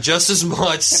we're going to have just as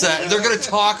much sex. They're going to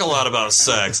talk a lot about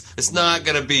sex. It's not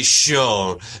going to be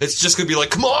shown. It's just going to be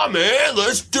like, come on, man,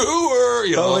 let's do her.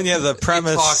 You know, when you have the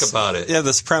premise, talk about it. You have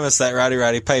this premise that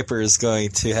Roddy Piper is going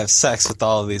to have sex with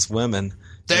all of these women.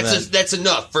 That's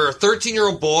enough for a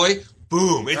 13-year-old boy.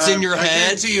 Boom! It's in your head. I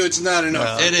guarantee you, it's not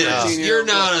enough. It is. You're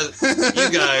not.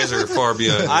 You guys are far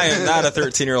beyond. I am not a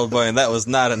 13-year-old boy, and that was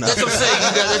not enough.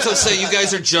 That's what I'm saying. You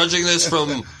guys are judging this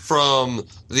from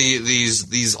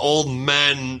these old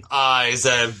men eyes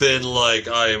that have been like,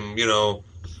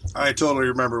 I totally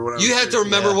remember what I was You have to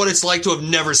remember what it's like to have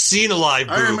never seen a live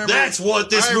boob. That's what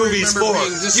this movie's for.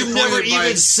 You've never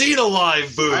even seen a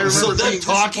live boob. So them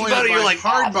talking about it, you're like,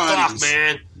 hard bodies. Fuck,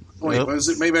 man. Wait, was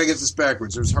it? Maybe I get this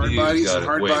backwards. There's Hard Bodies and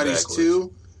Hard Bodies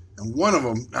 2, and one of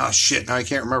them, now I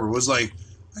can't remember, was like,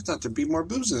 I thought there'd be more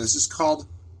boobs in this. It's called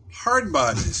Hard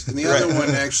Bodies. And the other one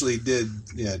actually did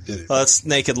it. Well, it's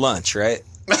Naked Lunch, right?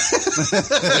 I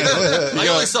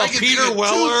only saw Peter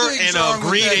Weller and a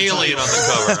green alien on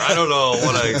the cover. I don't know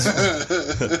what I...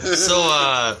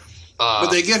 So, but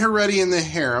they get her ready in the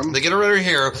harem.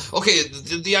 Okay,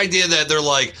 the idea that they're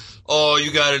like, oh,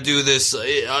 you got to do this.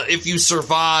 If you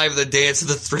survive the Dance of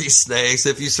the Three Snakes,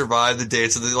 you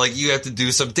have to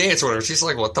do some dance or whatever. She's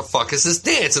like, what the fuck is this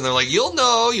dance? And they're like, you'll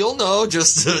know.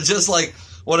 Just like,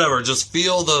 whatever. Just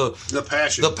feel the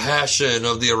passion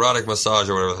of the erotic massage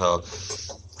or whatever the hell.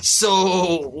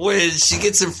 So when she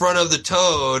gets in front of the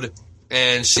toad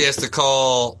and she has to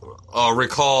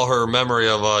recall her memory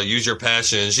of use your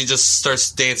passion, she just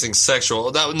starts dancing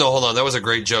sexual. Hold on, that was a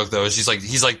great joke though. He's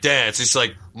like dance. She's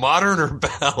like modern or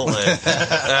ballet.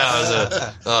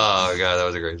 Oh god, that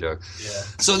was a great joke. Yeah.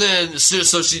 So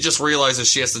she just realizes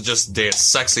she has to just dance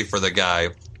sexy for the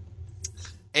guy.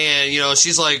 And,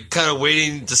 she's like kind of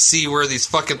waiting to see where these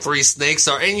fucking three snakes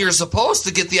are. And you're supposed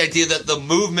to get the idea that the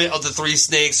movement of the three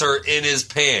snakes are in his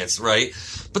pants, right?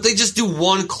 But they just do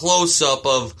one close-up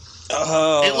of...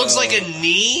 it looks like a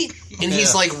knee, and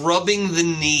he's like rubbing the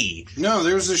knee. No,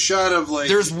 there's a shot of like...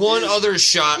 There's one other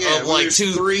shot of like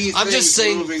two... Three I'm just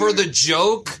saying, for the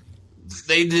joke...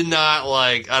 they did not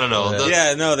I don't know.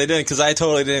 No, they didn't, because I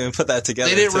totally didn't even put that together.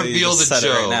 They didn't reveal the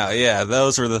joke. Right now. Yeah,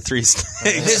 those were the 3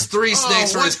 snakes. His 3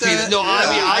 snakes were his penis. No,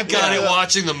 I got it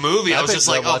watching the movie. I was just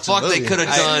like, oh, fuck, they could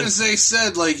have done. As they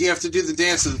said, you have to do the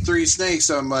dance of the 3 snakes,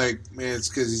 I'm like, man, it's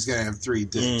because he's going to have 3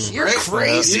 dicks. You're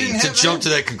crazy to jump to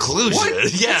that conclusion.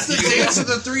 What? Yeah. It's the dance of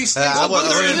the 3 snakes.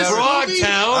 They're in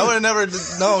Frogtown. I would have never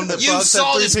known that you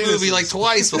saw this movie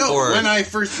twice before. No, when I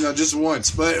first, just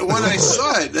once, but when I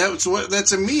saw it,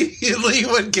 that's immediately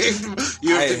what came to me.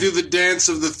 You have to do the dance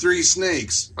of the 3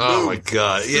 snakes. Oh Boom. my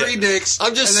god! 3 dicks.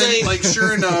 I'm just saying,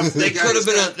 sure enough, they could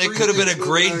have been a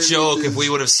great joke if we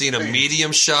would have seen a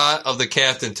medium shot of the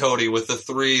Captain Toady with the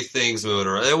 3 things moving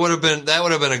around. That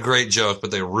would have been a great joke,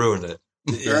 but they ruined it.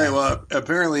 Yeah. All right, well,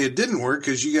 apparently it didn't work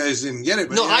because you guys didn't get it.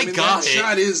 But no, I got it.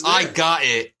 Shot is there. I got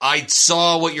it. I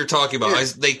saw what you're talking about. Yeah.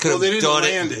 They could have done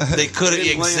it. They could have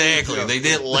exactly. They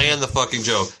didn't land the fucking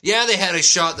joke. Yeah, they had a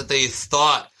shot that they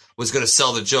thought was going to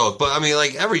sell the joke, but I mean,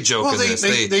 every joke in this.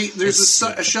 There's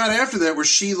a shot after that where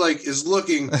she is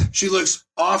looking. She looks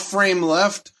off frame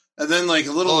left. And then a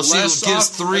little less she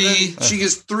gives off, 3. She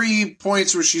gets 3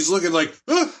 points where she's looking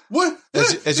what?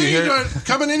 As you hear, you're not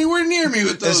coming anywhere near me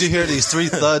with those. As you hear these 3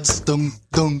 thuds, dung,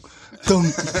 dung, dung.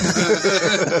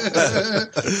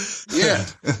 Yeah.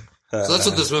 So that's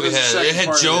what this movie had. It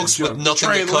had jokes with nothing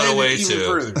to cut away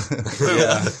to.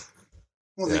 Yeah.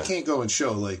 Well, they can't go and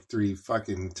show 3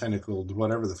 fucking tentacled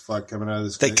whatever the fuck coming out of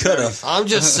this. They could have. I'm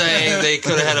just saying they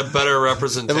could have had a better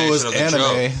representation of the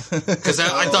joke. Because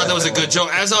I thought that was a good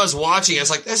joke. As I was watching, I was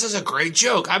like, this is a great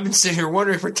joke. I've been sitting here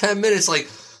wondering for 10 minutes,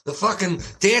 the fucking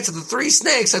dance of the 3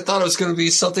 snakes. I thought it was going to be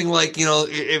something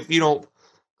if you don't,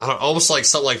 almost like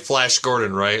something like Flash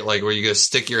Gordon, right? Where you go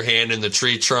stick your hand in the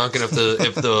tree trunk, and if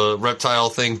the reptile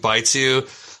thing bites you.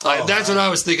 That's what I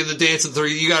was thinking. The dance of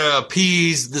 3. You gotta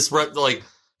appease this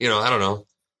I don't know.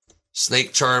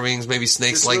 Snake charmings. Maybe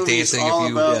snakes like dancing.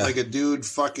 All about a dude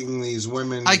fucking these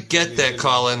women. I get that,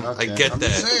 Colin. Okay. I get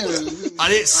that. I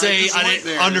didn't say I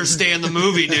didn't understand the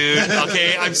movie, dude.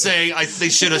 Okay, I'm saying they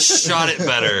should have shot it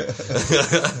better.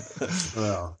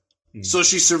 Well, so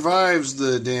she survives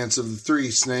the dance of the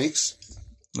 3 snakes.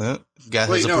 Got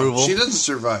his approval. She doesn't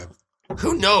survive.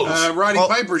 Who knows? Roddy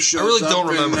Piper shows up. I really don't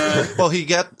remember. Well, she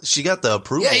got the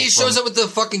approval. Yeah, he shows up with the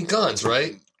fucking guns,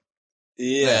 right?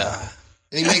 Yeah.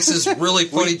 And he makes this really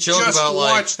funny joke about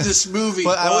watch this movie.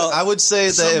 But I would say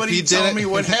that if he didn't, me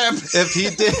what happened.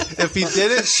 if he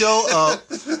didn't show up,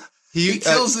 he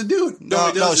kills the dude.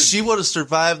 No, she would have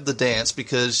survived the dance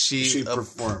because she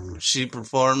performed. She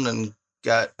performed and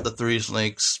got the 3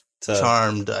 snakes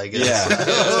charmed, I guess.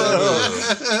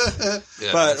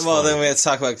 Yeah. But then we had to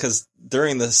talk about, because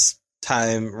during this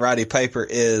time, Roddy Piper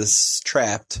is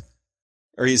trapped.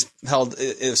 Or he's held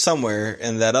somewhere,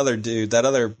 and that other dude, that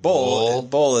other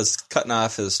bull is cutting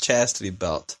off his chastity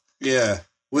belt. Yeah,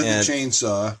 with the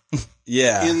chainsaw.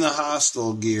 Yeah. In the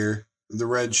hostile gear, the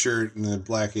red shirt and the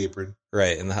black apron.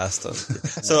 Right, in the hostile gear.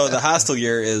 So the hostile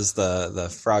gear is the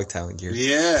Frogtown gear.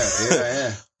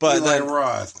 Yeah. But Eli then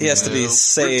Roth, he has to be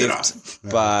saved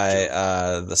by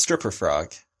the stripper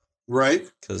frog. Right,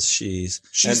 because she's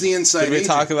the inside. Did we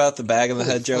talk about the bag of the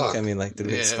head joke? I mean, did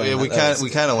we explain that? We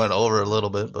kind of went over a little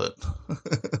bit, but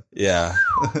yeah,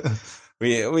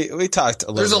 we talked a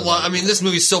little. There's a lot. I mean, this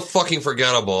movie's so fucking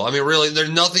forgettable. I mean, really,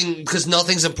 there's nothing, because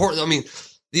nothing's important. I mean,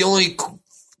 the only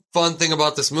fun thing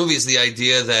about this movie is the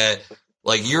idea that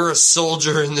you're a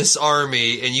soldier in this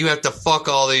army and you have to fuck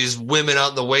all these women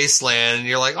out in the wasteland, and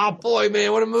you're like, oh boy,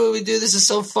 man, what a movie, dude! This is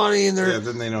so funny. And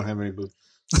then they don't have any boobs.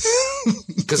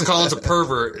 Because Colin's a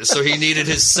pervert, so he needed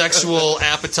his sexual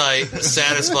appetite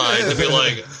satisfied to be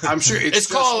like. I'm sure it's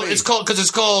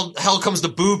called Hell Comes to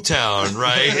Boob Town,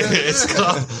 right? It's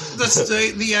called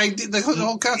the idea, the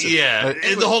whole concept. Yeah,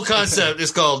 the whole concept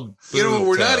is called. You know what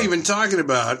we're not even talking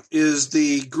about is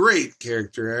the great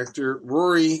character actor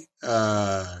Rory.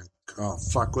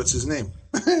 What's his name?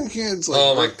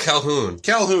 Calhoun.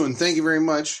 Calhoun, thank you very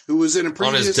much. Who was in a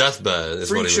previous on his deathbed is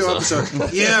freak what he show was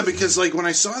episode. Yeah, because when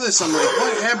I saw this, I'm like,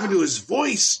 what happened to his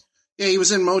voice? Yeah, he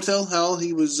was in Motel Hell.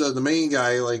 He was the main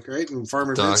guy, right, in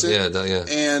Farmer Vincent. Yeah.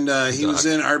 And he was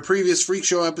in our previous freak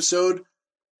show episode,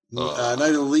 Night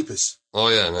of the Lepus. Oh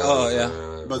yeah,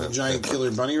 about the giant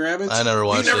killer bunny rabbits. I never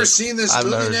watched it. You've never seen this I've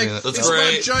movie, never Nick? seen it. That's it's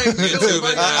great. about giant killer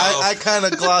bunny rabbits. I kind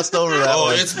of glossed over that. Oh,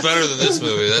 one. it's better than this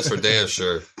movie. That's for damn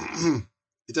sure.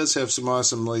 It does have some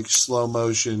awesome, slow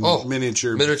motion,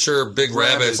 miniature big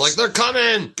rabbits. They're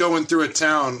coming, going through a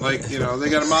town. They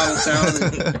got a model town,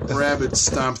 and rabbits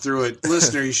stomp through it.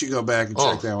 Listener, you should go back and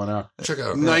check that one out. Check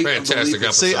out Night fantastic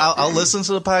episode. See, I'll listen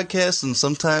to the podcast, and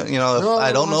sometimes, if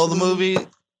I don't know the movie,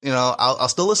 I'll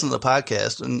still listen to the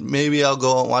podcast, and maybe I'll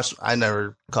go and watch. I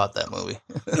never caught that movie.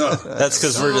 That's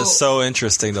because we're just so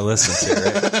interesting to listen to,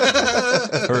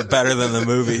 right? We're better than the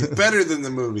movie. Better than the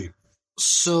movie.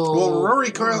 Well,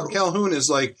 Rory Calhoun is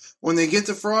like, when they get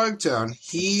to Frogtown,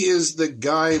 he is the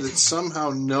guy that somehow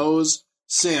knows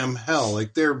Sam Hell.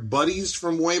 Like, they're buddies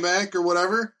from way back or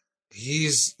whatever.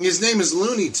 His name is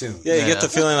Looney Tunes. Yeah, you get the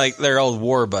feeling like they're old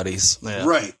war buddies. Yeah.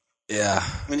 Right. Yeah.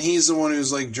 And he's the one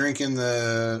who's like drinking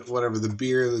the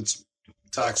beer that's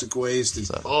toxic waste and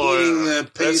eating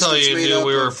the paste. That's how you knew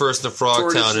we were first in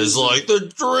Frogtown. Is like, the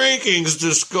drinking's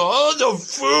disgusting, the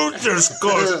food's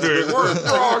disgusting. We're in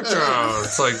Frogtown.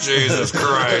 It's like, Jesus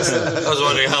Christ. I was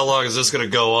wondering how long is this going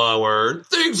to go on where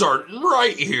things aren't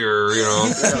right here,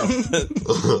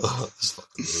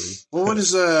 Well, what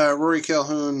is Rory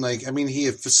Calhoun like? I mean, he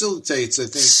facilitates. I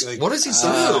think. Like, what does he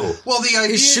do? Well, the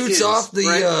idea he shoots off the.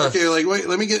 Right? Okay, like wait,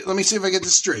 let me see if I get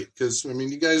this straight, because I mean,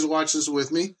 you guys watch this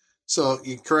with me, so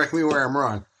you correct me where I'm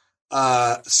wrong.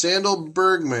 Sandal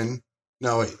Bergman.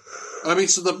 No, wait. I mean,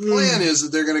 so the plan is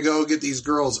that they're going to go get these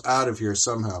girls out of here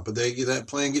somehow, but that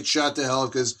plan gets shot to hell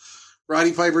because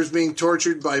Roddy Piper's being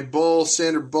tortured by Bull.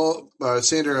 Sandra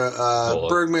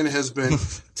Bergman has been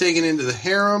taken into the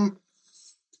harem.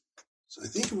 So I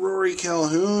think Rory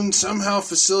Calhoun somehow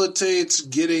facilitates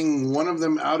getting one of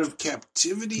them out of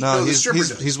captivity. No, the stripper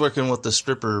does. He's working with the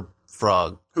stripper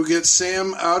frog. Who gets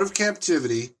Sam out of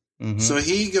captivity. Mm-hmm. So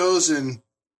he goes and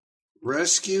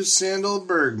rescues Sandal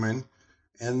Bergman,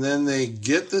 and then they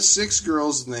get the 6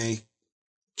 girls and they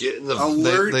get in the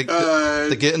alert.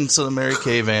 They get into the Mary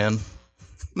Kay van.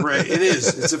 Right, it is.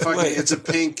 It's a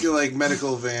pink like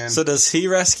medical van. So does he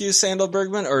rescue Sandal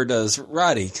Bergman or does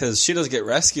Roddy? Because she doesn't get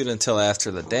rescued until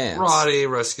after the dance. Roddy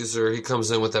rescues her. He comes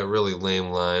in with that really lame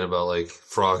line about like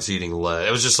frogs eating lead.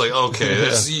 It was just like, okay,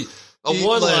 a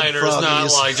one-liner is not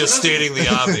like just stating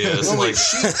the obvious. Well, like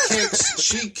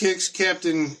she kicks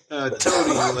Captain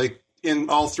Tony like in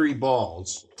all 3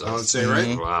 balls. I would say,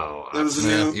 right? Wow, that was the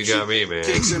new. You got me, man.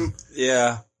 Kicks him.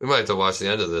 Yeah. We might have to watch the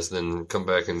end of this and then come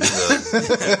back and do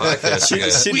the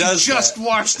podcast. We just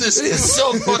watched this. It's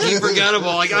so fucking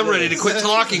forgettable. Like, I'm ready to quit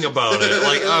talking about it.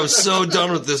 Like, I'm so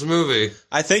done with this movie.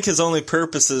 I think his only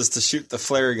purpose is to shoot the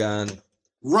flare gun.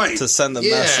 Right. To send the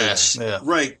message. Yeah.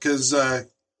 Right, because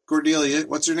Cordelia,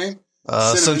 what's her name?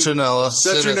 Citronella.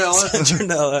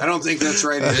 Citronella. I don't think that's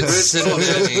right.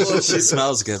 She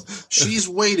smells good. She's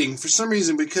waiting for some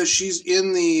reason because she's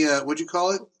in the, what'd you call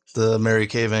it? The Mary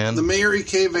Kay van. The Mary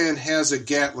Kay van has a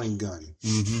Gatling gun.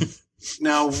 Mm-hmm.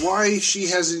 Now, why she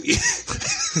hasn't... Isn't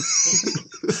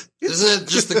it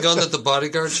just the gun that the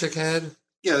bodyguard chick had?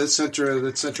 Yeah, that's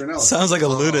Citronella. Sounds like a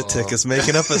lunatic is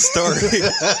making up a story.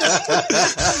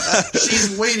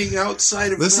 She's waiting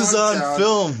outside of This is on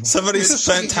film. Somebody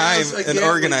spent time and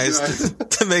organized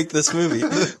to make this movie.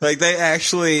 Like, they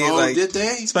actually did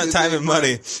they? spent time and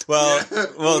money.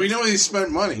 Well, we know he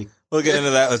spent money. We'll get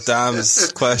into that with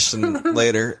Dom's question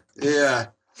later. Yeah.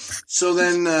 So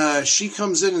then she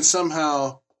comes in and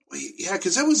somehow... Yeah,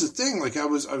 because that was the thing. Like, I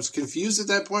was confused at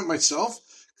that point myself.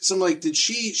 So I'm like, did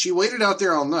she waited out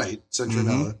there all night,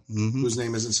 Citronella, whose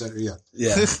name isn't Citronella.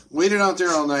 Yeah. Waited out there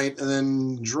all night and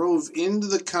then drove into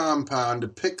the compound to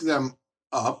pick them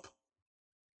up.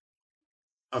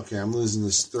 Okay, I'm losing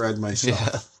this thread myself.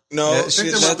 Yeah. No,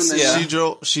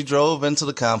 she drove into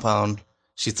the compound.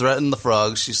 She threatened the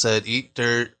frogs. She said, eat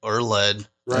dirt or lead.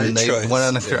 Right. And they went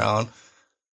on the ground.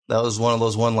 That was one of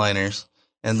those one-liners.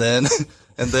 And then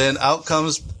out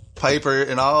comes Piper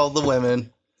and all the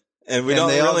women. And we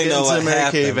don't really know what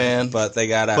happened, van, but they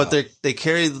got out. But they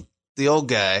carry the old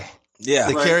guy. Yeah.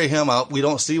 They carry him out. We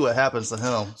don't see what happens to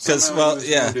him. Because,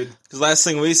 last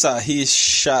thing we saw, he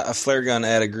shot a flare gun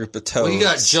at a group of toads.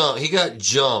 Well, he got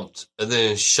jumped and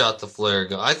then shot the flare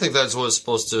gun. I think that's what it's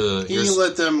supposed to... He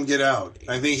let them get out.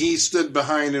 I think he stood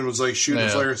behind and was like shooting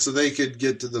flare so they could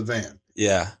get to the van.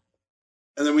 Yeah.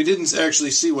 And then we didn't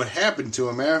actually see what happened to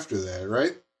him after that,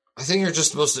 right? I think you're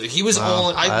just supposed to... He was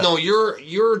only... No,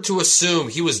 you're to assume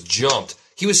he was jumped.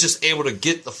 He was just able to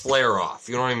get the flare off.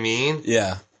 You know what I mean?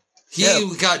 Yeah.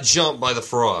 He got jumped by the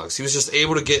frogs. He was just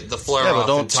able to get the flare off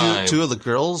in time. Two of the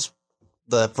girls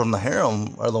from the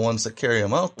harem are the ones that carry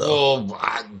him out, though. Well,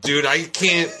 dude, I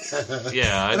can't...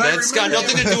 Yeah, that's got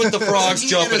nothing to do with the frogs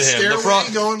jumping him. The frog,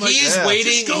 he's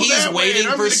waiting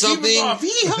for something.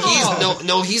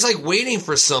 He's like waiting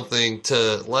for something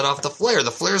to let off the flare.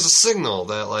 The flare's a signal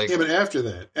that like... Yeah, but after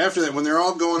that, when they're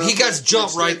all going up... He got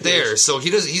jumped right there, so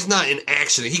he's not in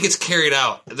action. He gets carried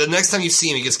out. The next time you see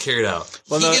him, he gets carried out.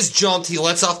 He gets jumped, he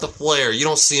lets off the flare. You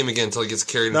don't see him again until he gets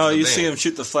carried into the van. No, you see him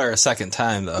shoot the flare a second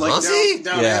time, though. Like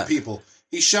down at people.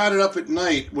 he shot it up at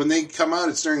night. When they come out,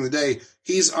 it's during the day.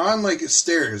 He's on like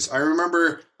stairs. I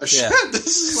remember a shot. This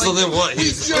is like, so then what?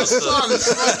 He's just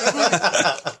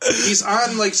he's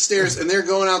on like stairs, and they're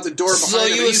going out the door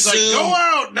behind him. And he's like, "Go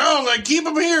out! No, like keep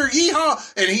him here!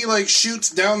 Yeehaw!" And he like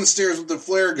shoots down the stairs with the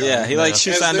flare gun. Yeah, he like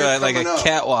shoots onto like a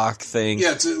catwalk thing.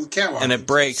 Yeah, it's a catwalk, and it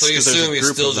breaks. So you assume he's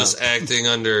still just acting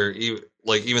under,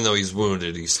 like even though he's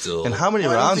wounded, he's still. And how many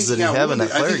rounds did he have in that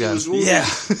flare gun? Yeah.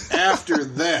 After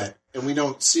that, and we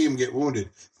don't see him get wounded.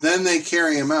 Then they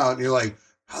carry him out, and you're like,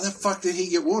 how the fuck did he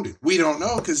get wounded? We don't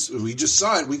know because we just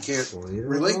saw it. We can't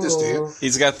relate this to him.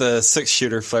 He's got the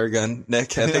 6-shooter flare gun,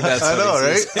 Nick. I think that's I know, what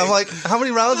right? I'm like, how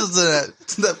many rounds is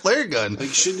that flare gun? Like,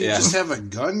 shouldn't you just have a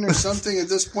gun or something at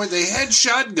this point? They had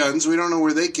shotguns. We don't know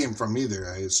where they came from either,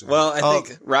 I assume. Well, I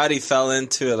think Roddy fell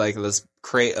into like this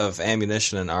crate of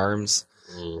ammunition and arms.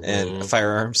 And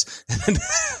firearms.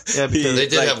 Yeah, because they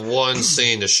did have one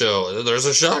scene to show there's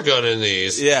a shotgun in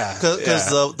these. Yeah,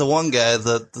 because the one guy,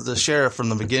 the sheriff from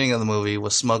the beginning of the movie,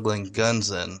 was smuggling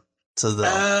guns in to the.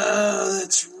 Oh,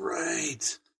 that's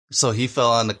right. So he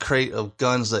fell on the crate of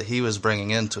guns that he was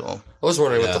bringing into him. I was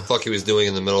wondering what the fuck he was doing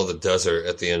in the middle of the desert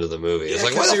at the end of the movie. It's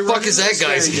like, what the fuck is that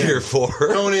guy's here for?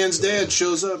 Conan's dad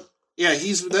shows up. Yeah,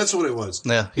 that's what it was.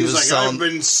 Yeah, he was like, I've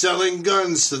been selling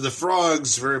guns to the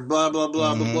frogs for blah, blah,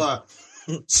 blah, blah, blah.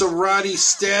 So Roddy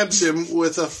stabs him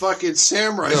with a fucking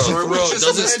samurai sword. Bro,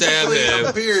 doesn't stab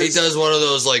him. He does one of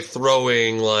those, like,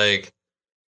 throwing, like,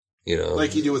 you know.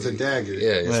 Like you do with a dagger.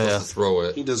 Yeah, you're supposed to throw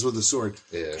it. He does with a sword.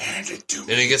 Yeah. And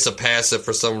he gets a passive.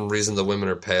 For some reason, the women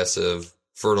are passive.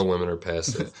 Fertile women are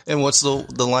passive. And what's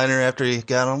the liner after he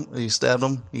got him? He stabbed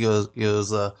him? He goes,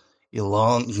 you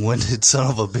long-winded son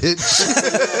of a bitch.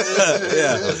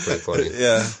 Yeah. That's pretty funny.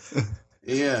 Yeah.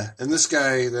 Yeah. And this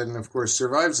guy then, of course,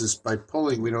 survives this by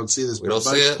pulling, we don't see this, but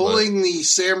by pulling the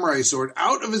samurai sword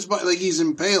out of his body, like he's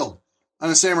impaled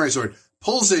on a samurai sword,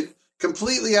 pulls it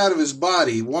completely out of his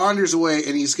body, wanders away,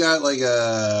 and he's got like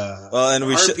a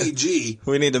RPG.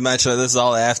 We need to mention that this is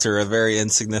all after a very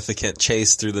insignificant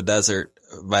chase through the desert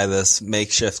by this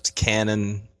makeshift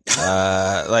cannon.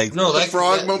 The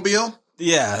frogmobile?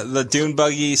 Yeah, the dune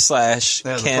buggy /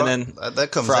 cannon. That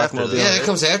comes after this. Yeah, it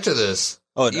comes after this.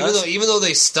 Oh, even though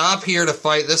they stop here to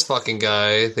fight this fucking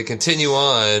guy, they continue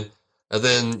on, and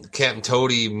then Captain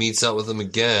Toady meets up with them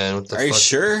again. Are you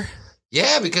sure?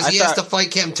 Yeah, because he has to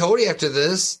fight Captain Toady after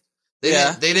this.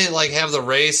 They didn't like have the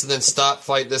race and then stop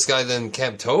fight this guy, then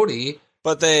Captain Toady.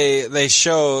 But they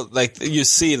show, like, you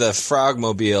see the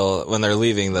frogmobile when they're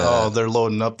leaving the... Oh, they're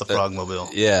loading up the frogmobile.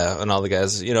 Yeah, and all the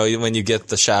guys, you know, when you get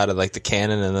the shot of, like, the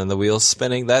cannon and then the wheels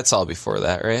spinning, that's all before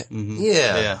that, right? Mm-hmm.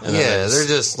 Yeah, they're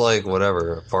just, like,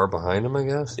 whatever, far behind them, I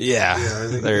guess? Yeah. I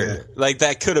think they're like,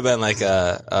 that could have been, like,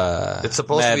 it's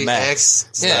supposed Mad to be Max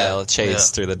style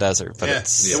chase through the desert, but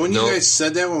it's... And when you guys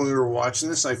said that when we were watching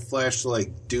this, I flashed to,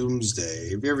 like, Doomsday.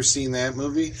 Have you ever seen that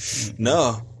movie?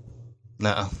 No.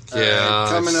 No. Yeah,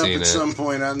 coming I've up seen at it. some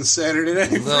point on Saturday Night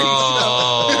Freak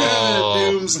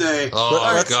No. Doomsday.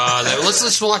 Oh, God. Let's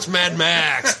just watch Mad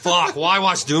Max. Fuck. Why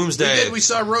watch Doomsday? We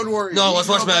saw Road Warrior. No, let's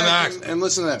watch Mad Max. And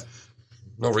listen to that.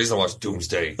 No reason to watch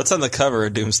Doomsday. What's on the cover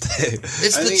of Doomsday?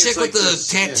 It's the chick with the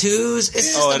tattoos.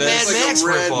 It's just the Mad Max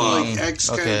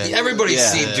ripoff. Everybody's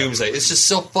seen Doomsday. It's just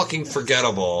so fucking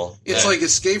forgettable. It's like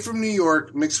Escape from New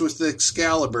York mixed with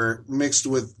Excalibur mixed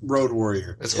with Road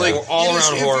Warrior. It's like all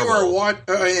around horrible.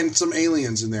 And some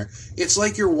aliens in there. It's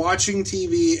like you're watching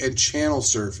TV and channel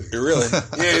surfing. Really?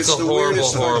 Yeah, it's a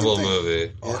horrible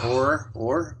movie.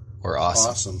 Or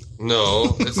awesome.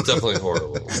 No, it's definitely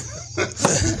horrible.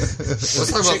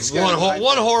 Let's talk about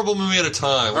one horrible movie at a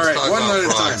time. Let's talk about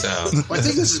Frogtown. Well, I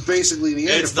think this is basically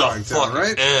the end of Frogtown,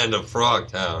 right? End of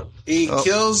Frogtown.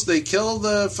 They kill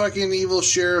the fucking evil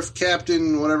sheriff,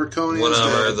 captain, whatever Conan is.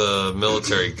 Whatever, the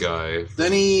military guy.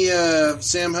 Then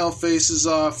Sam Hell faces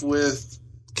off with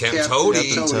Captain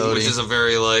Toady, which is a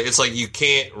very, like, it's like, you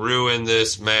can't ruin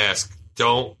this mask.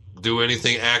 Don't do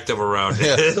anything active around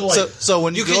it. Like, so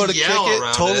when you go to kick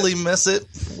it, totally miss it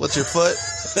with your foot.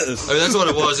 I mean, that's what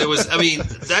it was. I mean,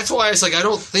 that's why it's like, I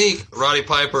don't think Roddy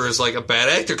Piper is like a bad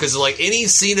actor, because like any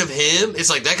scene of him, it's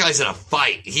like that guy's in a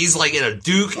fight. He's like in a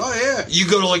duke. Oh yeah. You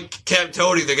go to like Captain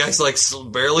Toady, the guy's like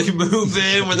barely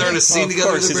moving when they're in a scene together.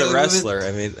 Of course, he's a wrestler.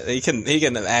 I mean, he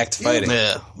can act fighting.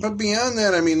 Yeah. But beyond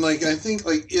that, I mean, like, I think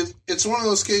like it's one of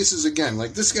those cases again.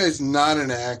 Like, this guy's not an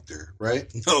actor, right?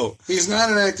 No, he's not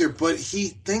an actor, but he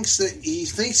thinks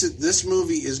that this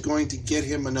movie is going to get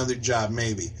him another job,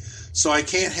 maybe. So I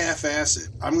can't half-ass it.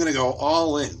 I'm going to go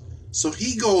all in. So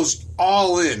he goes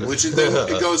all in, which then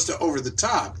it goes to over the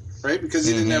top. right? Because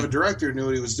he didn't have a director who knew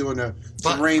what he was doing to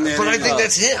rein that in. But I think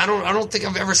that's it. I don't think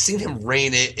I've ever seen him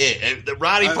rein it in.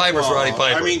 Roddy Piper's Roddy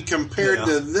Piper. I mean, compared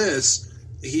to this,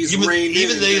 he's reined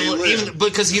even in. Even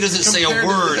because he doesn't say a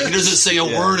word. He doesn't say a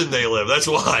word in They Live. That's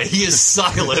why he is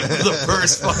silent for the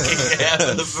first fucking half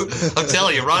of the movie. I'm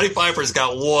telling you, Roddy Piper's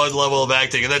got one level of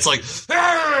acting, and that's like,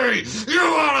 hey, you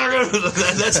wanna go?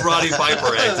 That's Roddy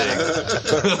Piper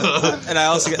acting. And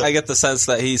I get the sense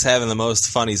that he's having the most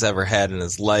fun he's ever had in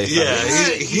his life. Yeah,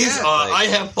 I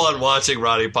have fun watching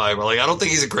Roddy Piper. Like, I don't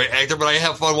think he's a great actor, but I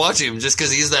have fun watching him just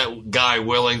because he's that guy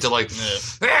willing to hey,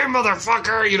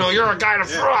 motherfucker, you're a guy in a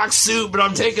frog suit, but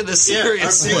I'm taking this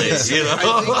seriously. I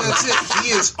think that's it. He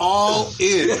is all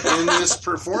in this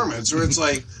performance where it's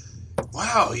like,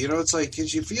 wow, it's like,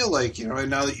 because you feel like, and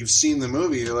now that you've seen the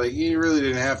movie, you're like, you really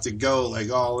didn't have to go like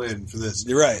all in for this.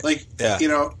 You're right. Like,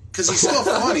 because he's still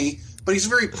funny, but he's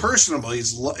very personable.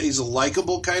 He's a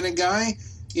likable kind of guy.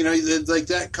 Like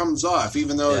that comes off,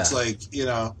 even though it's like,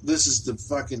 this is the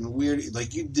fucking weird.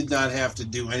 Like, you did not have to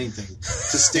do anything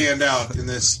to stand out in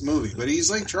this movie, but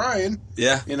he's like trying.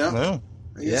 Yeah. I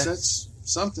guess that's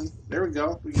something. There we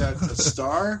go. We got a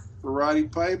star for Roddy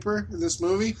Piper in this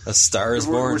movie. A Star is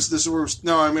Born. Just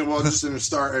in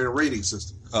a rating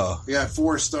system. Oh. We got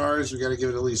 4 stars. We got to give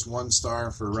it at least 1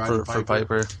 star for Roddy Piper. For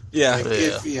Piper. Yeah.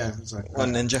 It's like,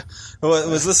 One ninja.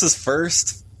 Was this his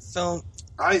first film?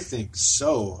 I think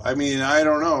so. I mean, I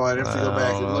don't know. I'd have to go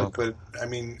back and look. But, I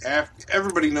mean,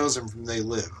 everybody knows him from They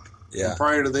Live. Yeah. And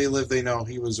prior to They Live, they know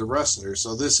he was a wrestler.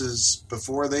 So this is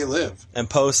before They Live. And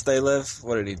post They Live,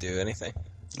 what did he do? Anything?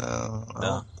 No.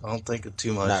 I don't think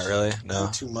too much. Not really. No.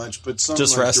 Not too much. But some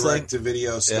just wrestling?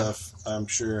 direct-to-video stuff, I'm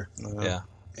sure. Yeah.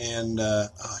 And, I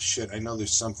know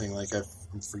there's something like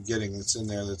I'm forgetting that's in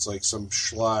there that's like some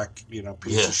schlock,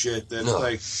 piece of shit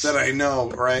that I know,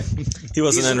 right? He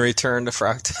wasn't in Return to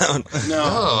Frogtown. No.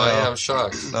 I am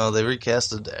shocked. No, they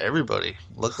recasted everybody.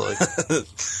 Looked like.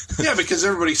 Yeah, because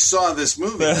everybody saw this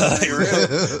movie.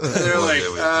 They're like,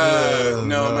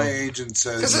 no, my agent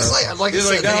says. Because it's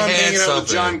like now I'm hanging out with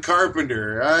John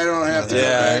Carpenter. I don't have to go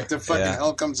back to fucking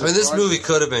Hell Comes. I mean, this movie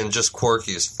could have been just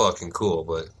quirky as fucking cool,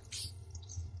 but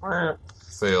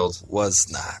failed. Was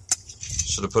not.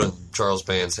 Should have put it in Charles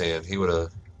Band's hand. He would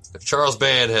have. If Charles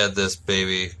Band had this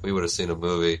baby, we would have seen a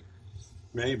movie.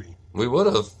 Maybe we would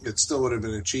have. It still would have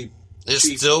been a cheap. It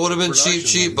still would have been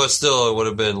cheap, but still, it would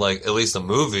have been like at least a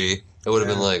movie. It would have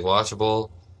been like watchable.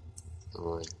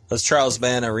 Was Charles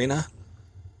Band Arena?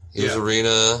 He was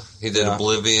Arena. He did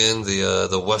Oblivion,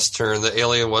 the Western, the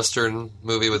alien Western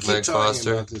movie with Meg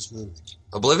Foster. About this movie.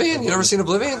 Oblivion? You never seen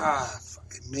Oblivion?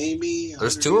 Maybe.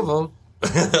 There's 2 of them.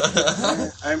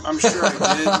 I'm sure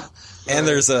I did. And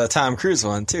there's a Tom Cruise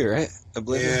one too, right?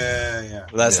 Oblivion. Yeah.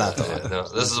 Well, that's not the one. No,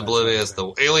 this is Oblivion. It's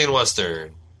the alien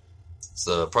Western. It's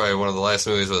probably one of the last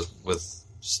movies with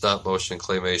stop motion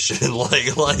claymation like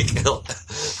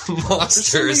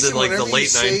monsters in like the late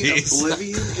 90s.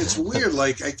 Oblivion, it's weird.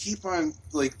 Like, I keep on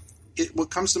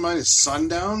what comes to mind is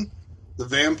Sundown, the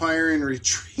Vampire in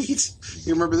Retreat.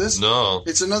 You remember this? No.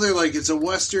 It's another it's a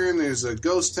Western. There's a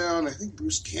ghost town. I think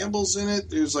Bruce Campbell's in it.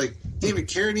 There's David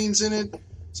Carradine's in it.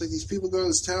 It's like these people go to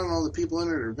this town and all the people in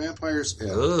it are vampires. Yeah.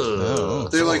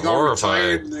 They're all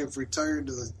retired. And they've retired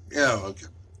to the... Yeah, okay.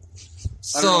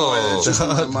 I don't know why that just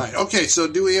comes to mind. Okay, so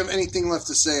do we have anything left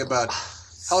to say about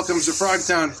Hell Comes to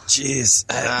Frogtown? Jeez.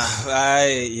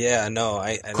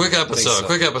 Quick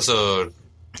episode.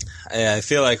 Yeah, I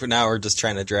feel like now we're just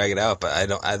trying to drag it out, but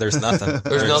there's nothing.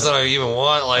 There's nothing I even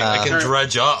want. I can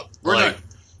dredge up. We're done.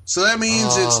 So that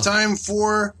means it's time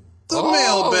for the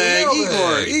mailbag.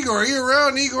 Igor, you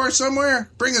around? Igor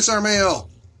somewhere? Bring us our mail.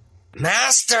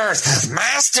 Masters,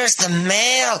 the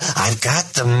mail. I've got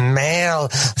the mail.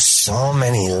 So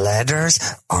many letters.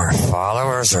 Our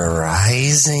followers are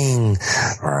rising.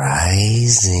 All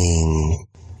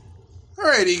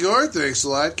right, Igor, thanks a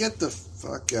lot. Get the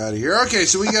fuck out of here. Okay,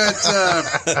 so we got...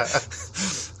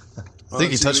 I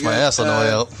think you touched my ass on the way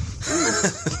out.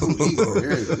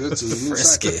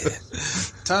 Frisky.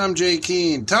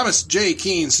 Thomas J.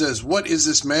 Keene says, what is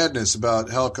this madness about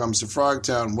Hell Comes to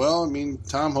Frogtown? Well, I mean,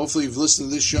 Tom, hopefully you've listened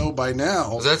to this show by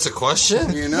now. That's a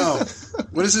question? You know.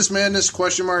 What is this madness?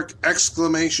 Question mark,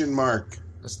 exclamation mark.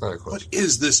 That's not a question. What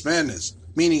is this madness?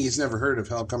 Meaning he's never heard of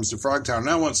Hell Comes to Frogtown.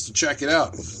 Now wants to check it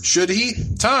out. Should he?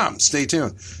 Tom, stay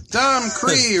tuned. Tom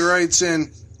Cree writes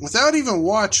in, without even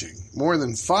watching more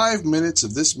than 5 minutes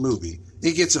of this movie,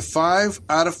 it gets a 5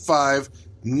 out of 5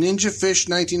 Ninja Fish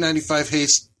 1995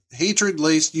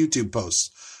 hatred-laced YouTube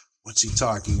posts. What's he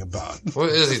talking about? What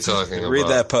is he talking about? Read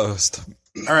that post.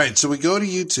 All right, so we go to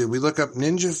YouTube. We look up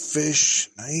Ninja Fish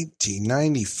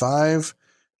 1995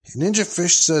 Ninja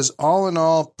Fish says, all in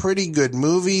all, pretty good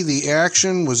movie. The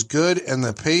action was good and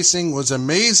the pacing was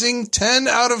amazing. 10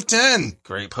 out of 10.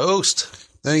 Great post.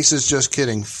 Then he says, just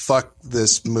kidding. Fuck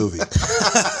this movie.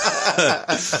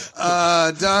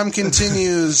 Dom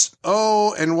continues,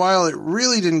 and while it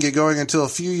really didn't get going until a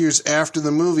few years after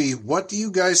the movie, what do you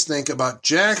guys think about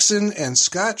Jackson and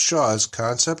Scott Shaw's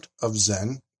concept of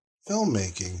Zen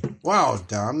filmmaking? Wow,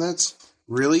 Dom, that's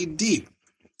really deep.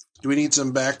 Do we need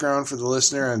some background for the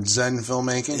listener on Zen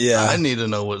filmmaking? Yeah. I need to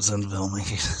know what Zen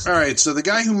filmmaking is. All right, so the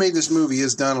guy who made this movie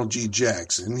is Donald G.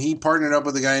 Jackson. He partnered up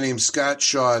with a guy named Scott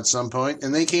Shaw at some point,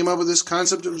 and they came up with this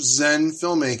concept of Zen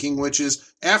filmmaking, which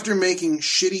is after making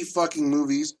shitty fucking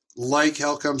movies like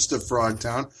Hell Comes to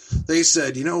Frogtown, they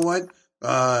said, you know what?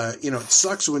 It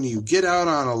sucks when you get out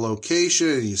on a location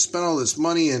and you spend all this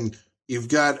money and you've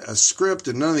got a script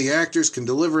and none of the actors can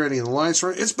deliver any of the lines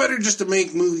for it. It's better just to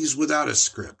make movies without a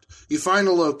script. You find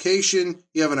a location,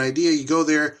 you have an idea, you go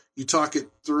there, you talk it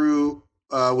through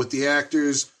with the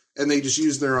actors, and they just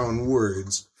use their own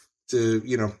words to,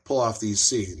 pull off these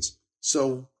scenes.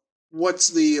 So what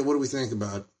do we think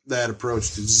about that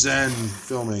approach to Zen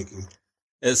filmmaking?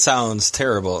 It sounds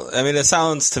terrible. I mean, it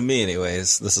sounds to me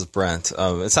anyways, this is Brent,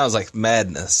 it sounds like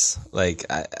madness. Like,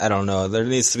 I don't know. There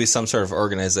needs to be some sort of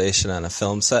organization on a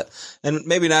film set. And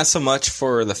maybe not so much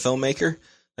for the filmmaker,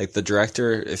 like the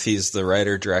director, if he's the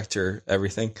writer, director,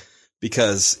 everything,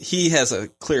 because he has a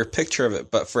clear picture of it.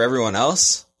 But for everyone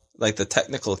else, like the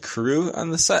technical crew on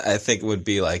the set, I think it would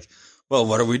be like, well,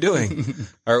 what are we doing?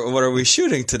 Or what are we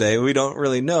shooting today? We don't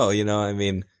really know, I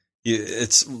mean,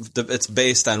 it's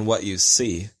based on what you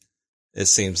see, it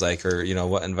seems like, or,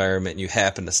 what environment you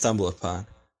happen to stumble upon.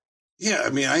 Yeah,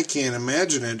 I mean, I can't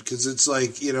imagine it because it's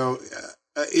like,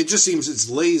 it just seems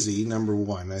it's lazy, number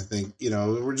one. I think,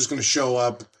 we're just going to show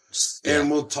up and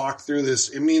we'll talk through this.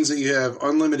 It means that you have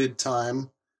unlimited time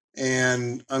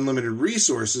and unlimited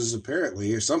resources,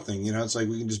 apparently, or something. It's like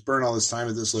we can just burn all this time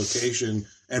at this location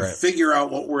and figure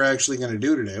out what we're actually going to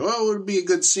do today. Well, it would be a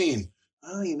good scene.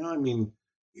 Oh,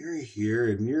 you're here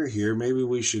and you're here. Maybe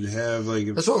we should have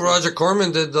That's what Roger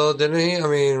Corman did, though, didn't he? I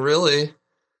mean, really.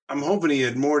 I'm hoping he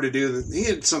had more to do. He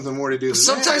had something more to do.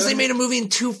 Sometimes they made a movie in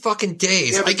 2 fucking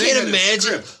days. Yeah, I can't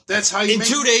imagine. That's how you in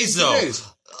 2 days, though.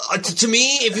 To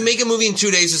me, if you make a movie in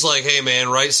 2 days, it's like, hey man,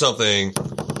 write something.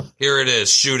 Here it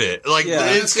is. Shoot it.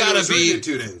 It's got to be in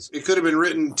 2 days. It could have been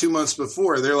written 2 months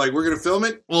before. They're like, we're going to film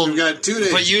it. Well, we've got 2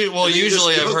 days. But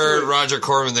usually I've heard Roger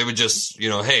Corman. They would just,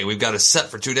 hey, we've got a set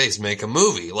for 2 days. Make a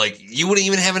movie. Like you wouldn't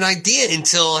even have an idea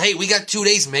until, hey, we got 2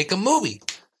 days. Make a movie.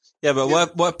 Yeah,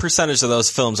 but what percentage of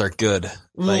those films are good?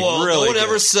 Well, really no one good?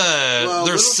 Ever said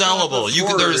they're sellable.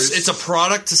 It's a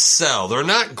product to sell. They're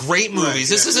not great movies.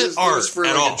 This isn't art for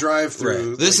at all. A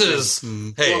drive-through. This is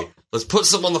let's put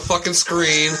something on the fucking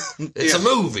screen. It's a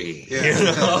movie. Yeah.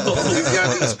 You've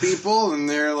got these people, and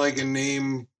they're like a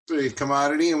name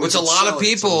commodity, and which a lot of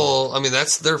people. I mean,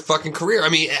 that's their fucking career. I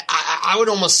mean, I would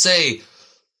almost say,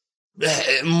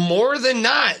 more than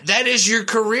not, that is your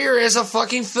career as a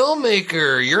fucking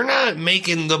filmmaker. You're not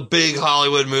making the big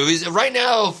Hollywood movies. Right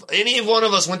now, if any one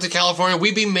of us went to California,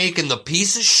 we'd be making the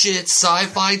piece of shit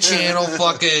Sci-Fi Channel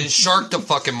fucking Shark the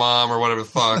fucking Mom or whatever the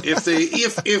fuck.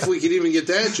 If we could even get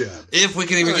that job. If we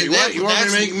could even get that. You want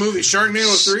me to make a movie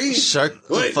Sharknado 3?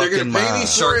 They're going to pay me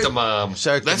Shark the Mom.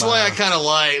 That's why I kind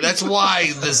of that's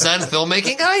why the Zen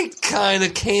filmmaking, I kind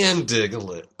of can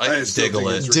diggle it. I can diggle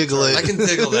it. I can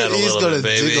diggle that a little bit,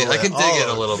 baby. I can dig it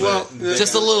a little bit.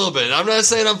 Just a little bit. I'm not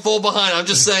saying I'm full behind. I'm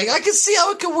just saying I can see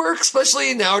how it could work,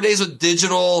 especially nowadays with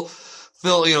digital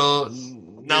film,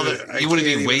 now that you wouldn't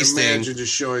be wasting. Imagine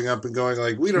just showing up and going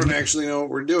like, we don't actually know what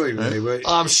we're doing today, but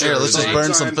I'm sure. Let's just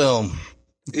burn some film.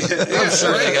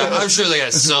 I'm sure they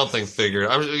got something figured.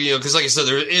 Because like you said,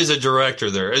 there is a director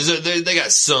there. They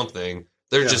got something.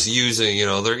 They're just using,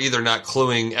 they're either not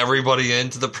cluing everybody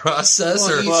into the process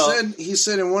he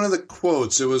said in one of the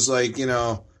quotes, it was like,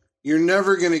 you're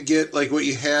never going to get like what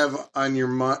you have on your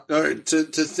mind, or to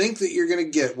think that you're going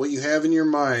to get what you have in your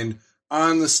mind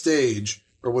on the stage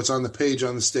or what's on the page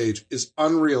on the stage is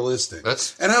unrealistic.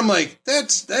 And I'm like,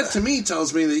 that to me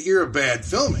tells me that you're a bad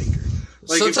filmmaker.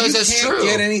 Like, sometimes if you can't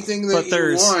get anything that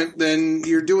you want, then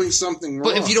you're doing something wrong.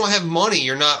 But if you don't have money,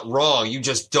 you're not wrong. You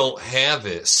just don't have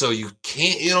it. So you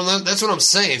can't, that's what I'm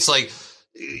saying. It's like,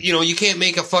 you can't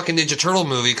make a fucking Ninja Turtle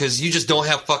movie because you just don't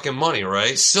have fucking money,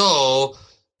 right? So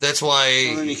that's why.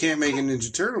 Well, then you can't make a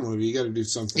Ninja Turtle movie. You got to do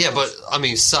something else. But I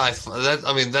mean, sci-fi.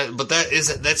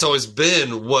 That's always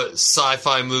been what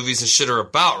sci-fi movies and shit are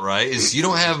about, right? Is you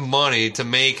don't have money to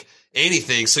make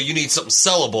anything, so you need something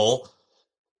sellable.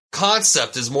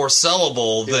 Concept is more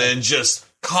sellable than just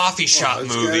coffee shop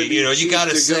movie. You know, you got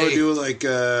to say go do like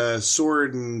a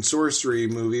sword and sorcery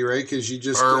movie, right? Because you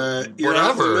just you're whatever.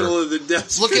 out in the middle of the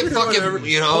desert. Look at fucking,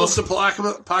 you know,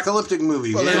 post-apocalyptic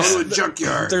movie. Well, go to a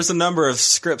junkyard. There's a number of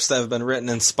scripts that have been written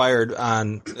inspired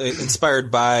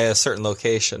by a certain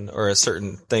location or a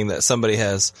certain thing that somebody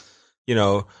has, you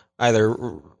know, either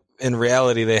in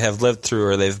reality they have lived through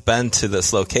or they've been to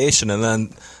this location, and then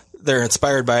they're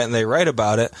inspired by it and they write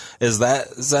about it. Is that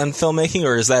Zen filmmaking,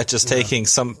 or is that just taking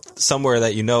somewhere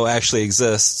that you know actually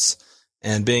exists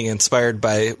and being inspired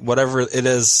by whatever it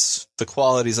is, the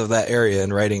qualities of that area,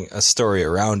 and writing a story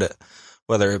around it,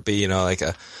 whether it be, you know, like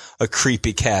a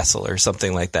creepy castle or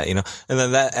something like that, you know, and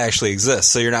then that actually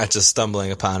exists. So you're not just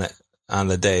stumbling upon it on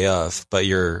the day of, but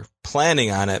you're planning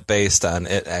on it based on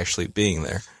it actually being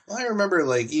there. Well, I remember,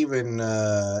 like, even,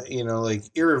 you know, like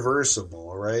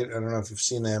Irreversible, right? I don't know if you've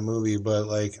seen that movie, but,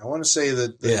 like, I want to say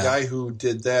that the guy who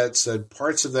did that said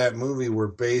parts of that movie were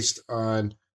based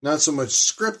on not so much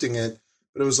scripting it,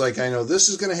 but it was like, I know this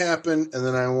is going to happen, and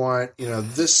then I want, you know,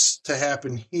 this to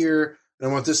happen here, and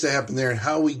I want this to happen there, and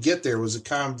how we get there was a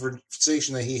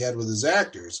conversation that he had with his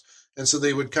actors. And so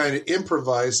they would kind of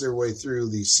improvise their way through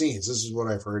these scenes. This is what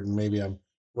I've heard, and maybe I'm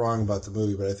wrong about the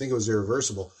movie, but I think it was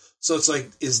Irreversible. So it's like,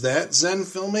 is that Zen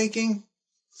filmmaking?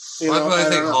 I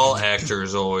think all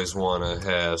actors always want to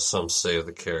have some say of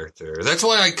the character. That's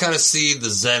why I kind of see the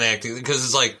Zen acting, because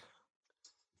it's like,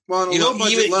 well, on a low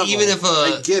budget level, even if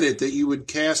I get it that you would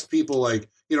cast people like,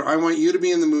 you know, I want you to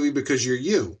be in the movie because you're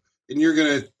you, and you're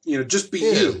gonna, you know, just be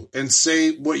you and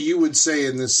say what you would say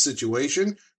in this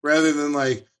situation, rather than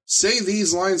like, say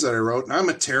these lines that I wrote, and I'm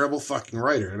a terrible fucking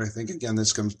writer. And I think, again,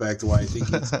 this comes back to why I think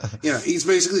he's, you know, he's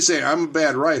basically saying I'm a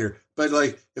bad writer. But,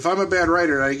 like, if I'm a bad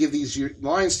writer and I give these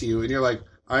lines to you, and you're like,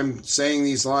 I'm saying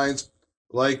these lines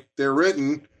like they're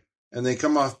written, and they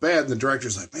come off bad, and the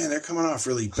director's like, man, they're coming off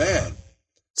really bad.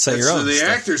 Say your own the stuff.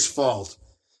 actor's fault,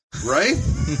 right?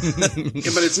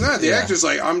 But it's not. The actor's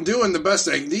like, I'm doing the best.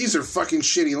 These are fucking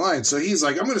shitty lines. So he's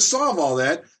like, I'm going to solve all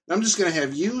that. I'm just going to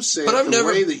have you say it the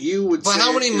way that you would say it. But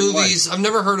how many movies? I've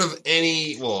never heard of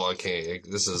any. Well, okay,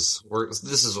 this is.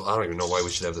 I don't even know why we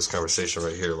should have this conversation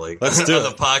right here, like let's do on the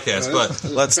podcast. But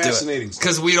let's do it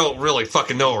because we don't really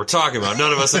fucking know what we're talking about.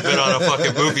 None of us have been on a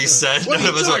fucking movie set. What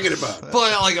None are you talking about?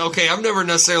 But like, okay, I've never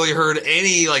necessarily heard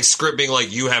any like script being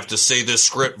like, you have to say this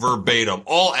script verbatim.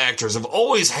 All actors have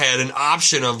always had an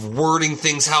option of wording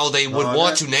things how they would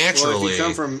want to naturally. Well,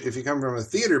 if you come from a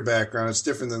theater background, it's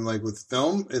different than like with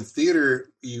film. In theater,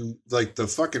 you like the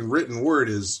fucking written word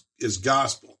is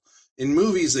gospel. In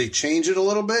movies, they change it a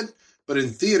little bit, but in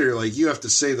theater, like you have to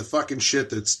say the fucking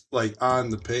shit that's like on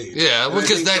the page. Yeah,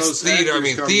 because that's theater. I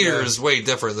mean, theater is way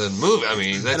different than movie. I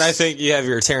mean, and I think you have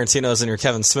your Tarantinos and your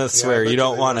Kevin Smiths where you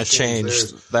don't want to change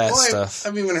that stuff.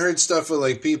 I've even heard stuff with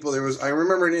like people. I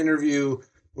remember an interview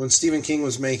when Stephen King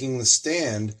was making The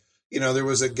Stand. You know, there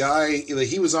was a guy, like,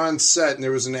 he was on set and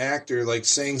there was an actor like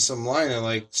saying some line, and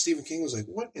like Stephen King was like,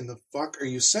 what in the fuck are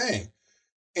you saying?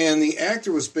 And the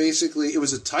actor was basically, it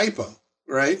was a typo,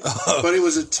 right? But it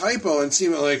was a typo, and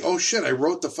Stephen like, oh shit, I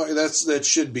wrote that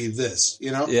should be this,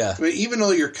 you know? Yeah. But even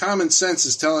though your common sense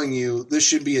is telling you this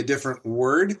should be a different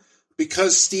word,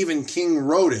 because Stephen King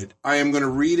wrote it, I am going to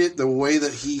read it the way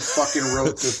that he fucking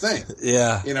wrote the thing.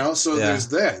 Yeah. You know, so there's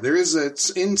that. There is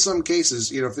in some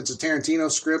cases, you know, if it's a Tarantino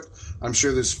script, I'm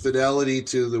sure there's fidelity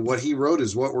to what he wrote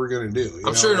is what we're going to do.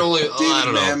 I'm sure it only, I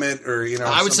don't know. Mamet or, you know.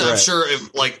 I would say, I'm sure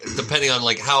if, like, depending on,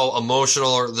 like, how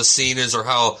emotional the scene is or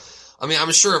how, I mean,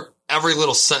 I'm sure every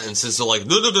little sentence is like,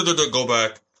 go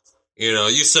back. You know,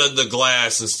 you said the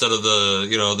glass instead of the,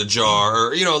 you know, the jar,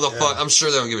 or, you know, I'm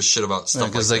sure they don't give a shit about stuff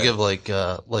like that. Because they give,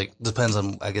 like, depends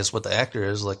on, I guess, what the actor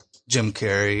is, like Jim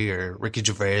Carrey or Ricky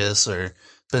Gervais or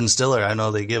Ben Stiller. I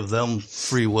know they give them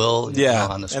free will.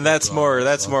 Yeah, and that's more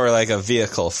like a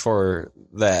vehicle for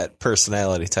that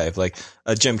personality type. Like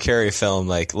a Jim Carrey film,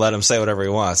 like, let him say whatever he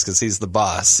wants because he's the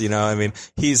boss, you know? I mean,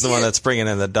 he's the one that's bringing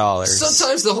in the dollars.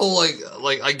 Sometimes the whole,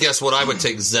 like I guess what I would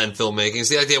take Zen filmmaking is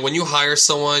the idea when you hire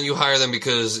someone, you hire them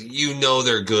because you know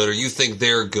they're good or you think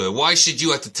they're good. Why should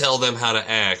you have to tell them how to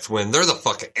act when they're the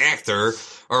fucking actor?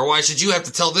 Or why should you have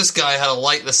to tell this guy how to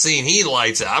light the scene? He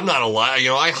lights it. I'm not a lighter. You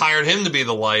know, I hired him to be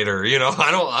the lighter. You know,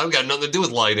 I've got nothing to do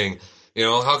with lighting. You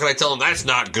know, how can I tell him that's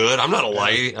not good? I'm not a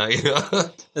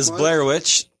light. Is Blair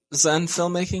Witch Zen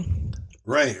filmmaking?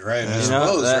 Right. I you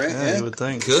suppose, that, right? Yeah, you would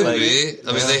think. Could be.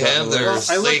 I mean, they have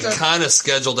they kind of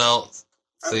scheduled out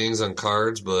things on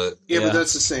cards, but... Yeah, but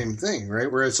that's the same thing,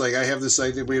 right? Where it's like, I have this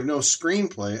idea, we have no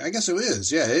screenplay. I guess it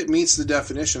is. Yeah, it meets the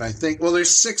definition, I think. Well,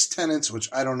 there's 6 tenets, which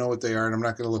I don't know what they are, and I'm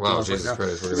not going to look them up right now.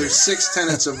 There's 6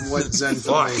 tenets of what Zen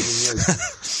filmmaking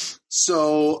is.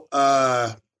 So,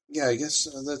 yeah, I guess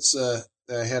that's.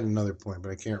 I had another point, but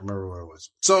I can't remember what it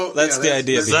was. So that's the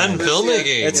idea. Zen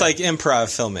filmmaking. It's like improv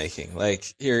filmmaking.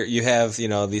 Like here, you have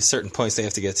these certain points they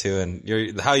have to get to,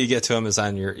 and how you get to them is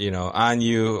on on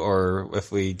you, or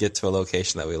if we get to a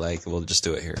location that we like, we'll just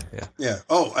do it here. Yeah. Yeah.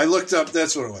 Oh, I looked up.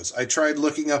 That's what it was. I tried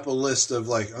looking up a list of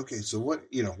like, okay, so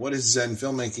what is Zen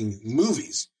filmmaking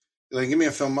movies? Like, give me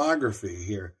a filmography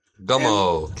here.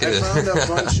 Gummo. I found a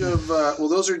bunch of,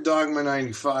 those are Dogma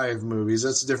 95 movies.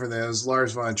 That's different than this.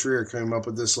 Lars von Trier came up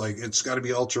with this, like, it's got to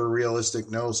be ultra realistic,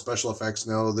 no special effects,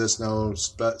 no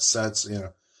sets,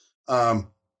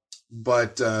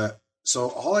 So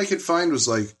all I could find was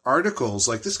like articles.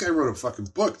 Like, this guy wrote a fucking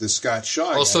book, this Scott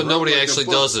Shaw. Also, nobody actually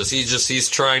does this. He's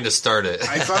trying to start it.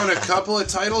 I found a couple of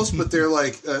titles, but they're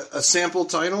like a sample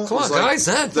title. Come on, guys,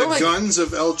 The Guns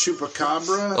of El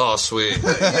Chupacabra. Oh, sweet. Dude,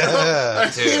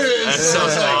 that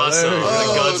sounds awesome.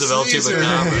 The Guns of El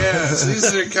Chupacabra. Yeah, so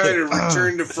these are kind of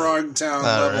Return to Frogtown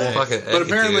level. Right. But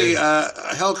apparently,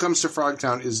 Hell Comes to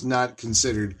Frogtown is not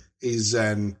considered a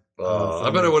Zen. I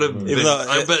bet it would have been.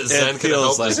 I bet Zen could have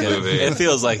helped this movie. It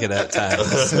feels like it at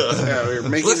times. Yeah, we were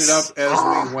making it up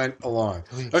as we went along.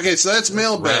 Okay, so that's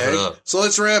mailbag. So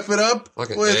let's wrap it up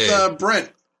with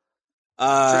Brent.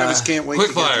 Travis can't wait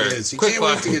to get his. He can't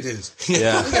wait to get his.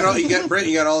 Yeah. Brent,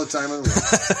 you got all the time in the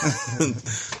world.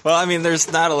 Well, I mean,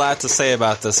 there's not a lot to say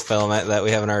about this film that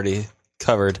we haven't already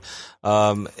covered.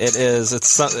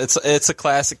 It's a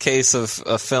classic case of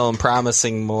a film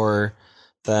promising more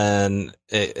than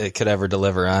it could ever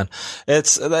deliver on. You know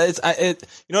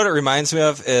what it reminds me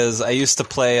of is I used to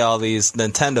play all these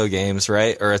Nintendo games,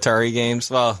 right? Or Atari games.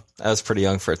 Well, I was pretty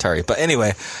young for Atari, but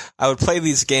anyway, I would play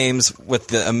these games with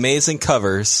the amazing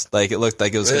covers. Like, it looked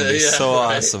like it was going to be so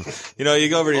awesome. You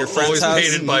go over to your friend's house.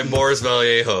 Always painted by Boris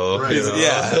Vallejo. Right.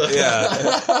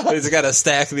 Yeah. He's got a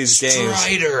stack of these games.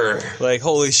 Strider. Like,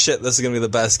 holy shit, this is going to be the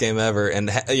best game ever.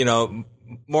 And,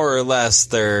 more or less,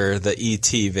 they're the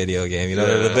E.T. video game.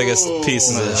 They're the biggest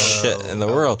pieces of shit in the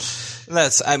world. And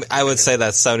I would say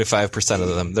that's 75% of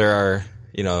them. There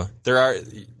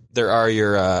are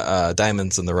your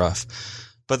diamonds in the rough.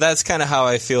 But that's kind of how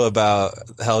I feel about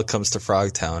Hell Comes to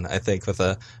Frogtown. I think with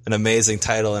an amazing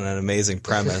title and an amazing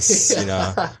premise,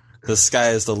 the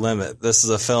sky is the limit. This is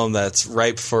a film that's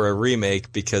ripe for a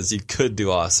remake because you could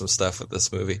do awesome stuff with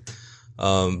this movie.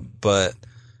 But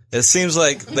it seems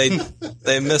like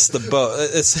they missed the boat.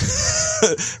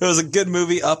 It was a good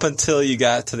movie up until you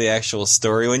got to the actual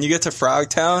story. When you get to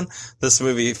Frogtown, this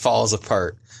movie falls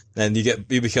apart. And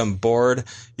you become bored.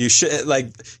 You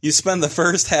spend the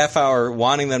first half hour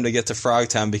wanting them to get to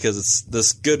Frogtown because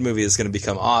this good movie is going to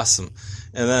become awesome.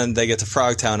 And then they get to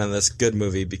Frogtown and this good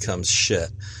movie becomes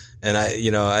shit. And I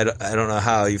don't know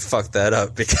how you fucked that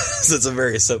up because it's a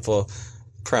very simple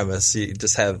premise. You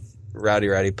just have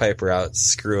Rowdy Piper out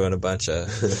screwing a bunch of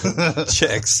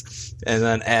chicks and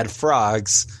then add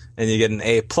frogs and you get an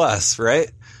A+,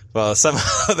 right? Well,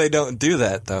 somehow they don't do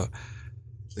that though.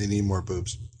 They need more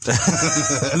boobs.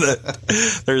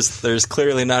 There's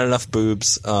clearly not enough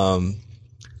boobs.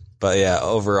 But yeah,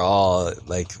 overall,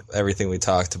 like everything we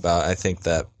talked about, I think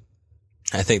the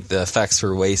effects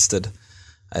were wasted.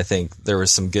 I think there were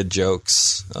some good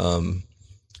jokes. I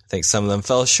think some of them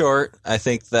fell short. I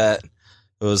think that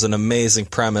it was an amazing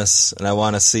premise, and I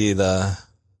want to see the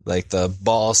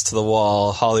balls to the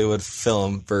wall Hollywood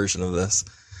film version of this.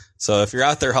 So if you're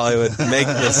out there, Hollywood, make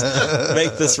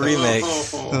this remake.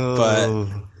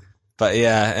 But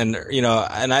yeah, and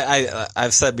and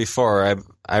I've said before,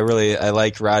 I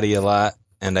like Roddy a lot,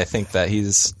 and I think that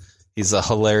he's a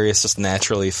hilarious, just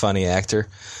naturally funny actor,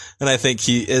 and I think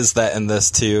he is that in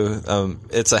this too.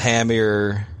 It's a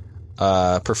hammier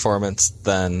performance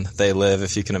than They Live,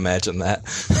 if you can imagine that.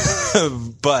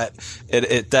 But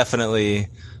it definitely,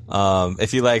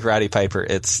 if you like Roddy Piper,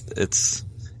 it's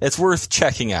worth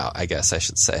checking out, I guess I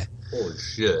should say. Holy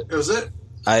shit! Was it?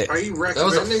 Are you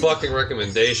recommending? That was a fucking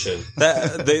recommendation.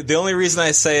 The only reason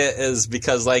I say it is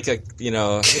because, get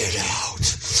out.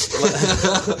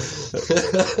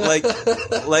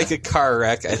 like a car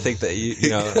wreck, I think that you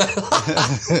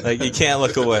can't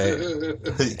look away.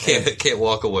 You can't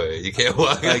walk away. You can't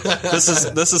walk.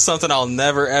 This is something I'll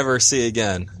never ever see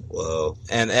again. Whoa!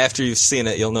 And after you've seen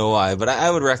it, you'll know why. But I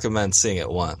would recommend seeing it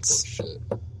once. Oh, shit.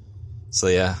 So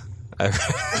yeah. I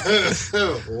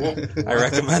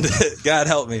recommend it. God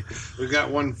help me. We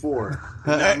got 1-4.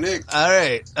 Now, Nick. All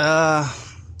right.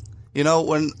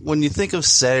 When you think of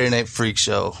Saturday Night Freak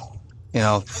Show,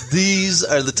 these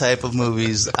are the type of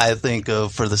movies I think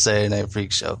of for the Saturday Night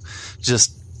Freak Show.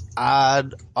 Just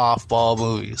odd off-ball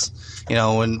movies. You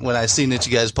know, when I seen that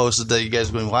you guys posted that you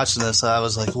guys been watching this, I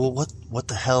was like, well, what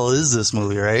the hell is this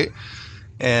movie, right?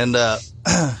 And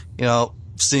you know,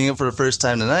 seeing it for the first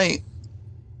time tonight,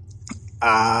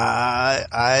 I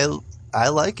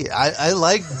like it. I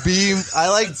like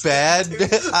bad.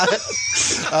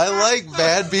 I like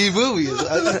bad B movies.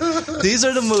 These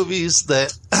are the movies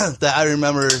that I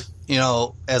remember. You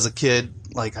know, as a kid,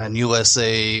 like on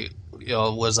USA, you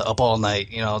know, was Up All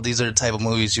Night. You know, these are the type of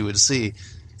movies you would see,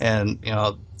 and you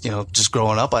know, just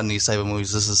growing up on these type of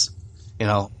movies, this is, you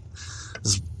know,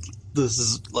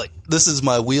 this is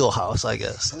my wheelhouse, I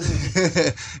guess.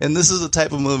 And this is the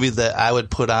type of movie that I would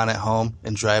put on at home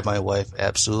and drive my wife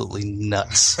absolutely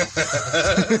nuts.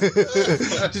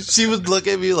 She would look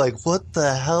at me like, what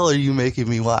the hell are you making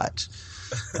me watch?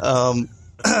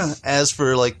 As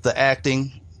for like the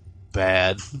acting,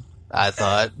 bad. I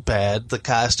thought bad. The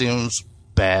costumes,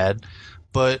 bad.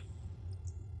 But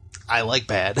I like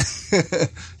bad.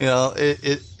 You know,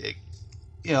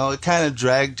 it kind of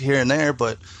dragged here and there,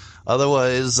 but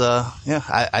otherwise, yeah,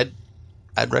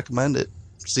 I'd recommend it.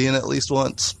 Seeing it at least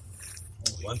once.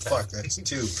 Fuck, that's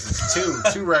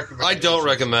two recommend. I don't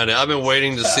recommend it. I've been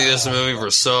waiting to see this movie for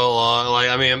so long. Like,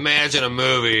 I mean, imagine a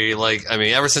movie, like, I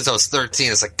mean, ever since I was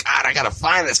 13, it's like, God, I gotta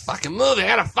find this fucking movie. I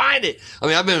gotta find it. I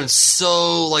mean, I've been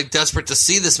so, like, desperate to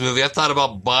see this movie. I've thought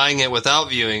about buying it without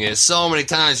viewing it so many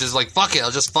times. Just like, fuck it,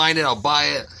 I'll just find it, I'll buy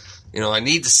it. You know, I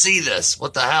need to see this.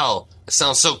 What the hell? It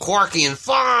sounds so quirky and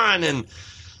fun, and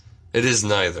it is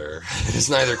neither. It is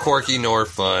neither quirky nor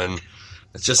fun.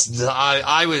 It's just,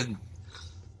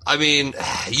 I mean,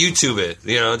 YouTube it.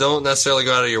 You know, don't necessarily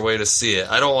go out of your way to see it.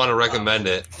 I don't want to recommend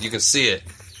it. You can see it,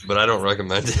 but I don't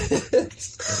recommend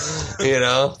it. You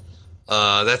know?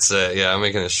 That's it. Yeah, I'm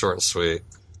making it short and sweet.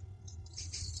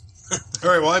 All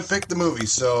right, well, I picked the movie,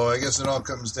 so I guess it all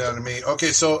comes down to me.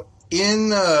 Okay, so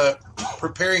in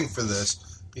preparing for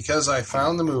this, because I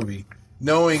found the movie,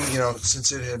 knowing, you know,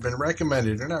 since it had been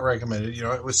recommended, or not recommended, you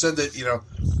know, it was said that, you know,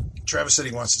 Travis said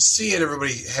he wants to see it.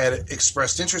 Everybody had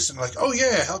expressed interest in, like, oh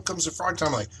yeah, Hell Comes to Frogtown.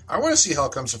 I'm like, I want to see Hell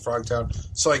Comes to Frogtown,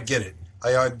 so I get it.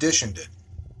 I auditioned it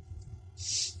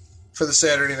for the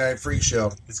Saturday Night Freak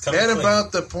Show. At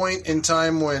about the point in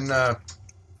time when they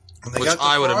Which got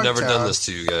I would have never done this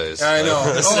to you guys. I know.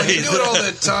 Oh, you do it all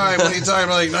the time. Anytime,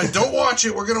 like, no, don't watch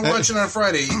it. We're going to watch it on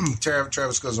Friday.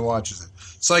 Travis goes and watches it.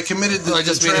 So I committed the. I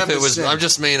just mean if it was. I'm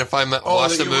just mean if I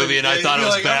watched the movie and I thought it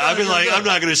was bad. I'd be like, I'm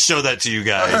not going to show that to you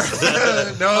guys.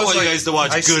 No, I want you guys to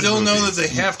watch. I good still know movies. that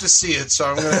they have to see it, so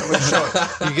I'm going to show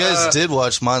it. You guys did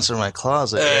watch Monster in My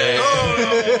Closet. Hey.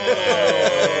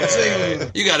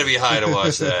 You got to be high to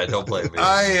watch that. Don't blame me.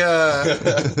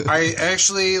 I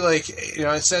actually, like, you know,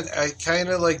 I said I kind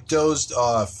of like dozed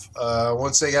off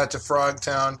once they got to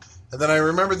Frogtown. And then I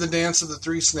remembered the Dance of the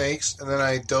Three Snakes, and then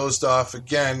I dozed off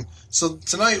again. So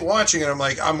tonight, watching it, I'm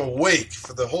like, I'm awake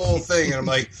for the whole thing, and I'm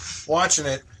like, watching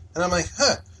it, and I'm like,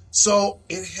 huh. So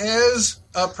it has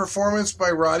a performance by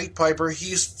Roddy Piper.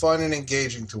 He's fun and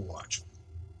engaging to watch.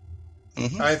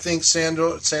 Mm-hmm. I think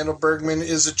Sandal Bergman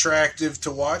is attractive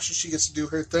to watch, and she gets to do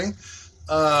her thing.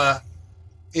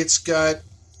 It's got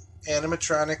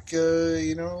animatronic,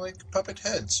 you know, like puppet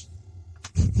heads.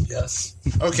 Yes.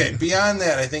 Okay, beyond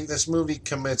that, I think this movie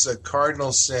commits a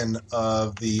cardinal sin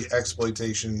of the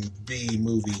exploitation B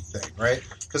movie thing, right?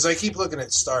 Because I keep looking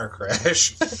at Star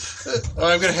Crash. Well,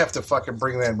 I'm going to have to fucking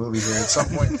bring that movie here at some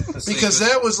point. Because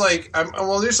that was like,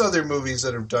 well, there's other movies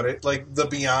that have done it. Like The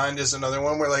Beyond is another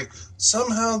one where, like,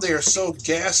 somehow they are so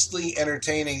ghastly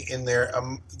entertaining in their,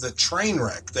 the train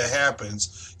wreck that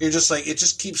happens. You're just like, it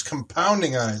just keeps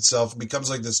compounding on itself. It becomes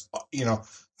like this, you know,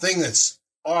 thing that's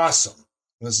awesome.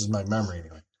 This is my memory,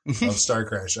 anyway, of Star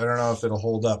Crash. I don't know if it'll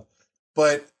hold up.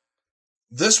 But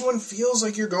this one feels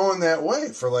like you're going that way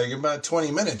for, like, about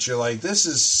 20 minutes. You're like, this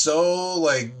is so,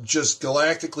 like, just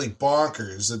galactically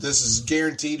bonkers that this is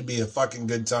guaranteed to be a fucking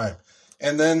good time.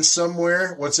 And then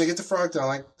somewhere, once they get to Frogtown,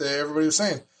 like everybody was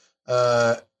saying,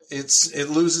 it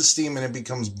loses steam and it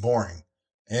becomes boring.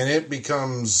 And it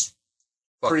becomes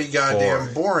pretty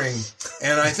goddamn boring.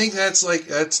 And I think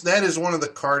that is one of the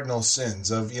cardinal sins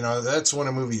of, you know, that's when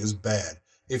a movie is bad.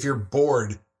 If you're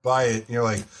bored by it and you're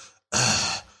like,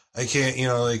 I can't, you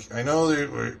know, like, I know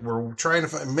we're trying to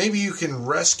find, maybe you can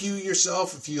rescue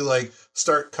yourself if you, like,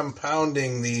 start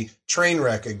compounding the train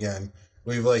wreck again.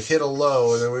 We've, like, hit a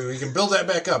low and then we can build that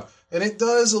back up. And it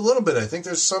does a little bit. I think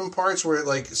there's some parts where it,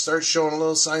 like, starts showing a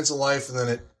little signs of life and then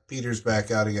it peters back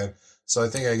out again. So I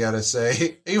think I gotta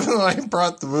say, even though I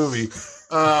brought the movie,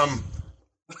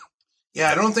 Yeah,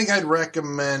 I don't think I'd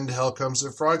recommend Hell Comes to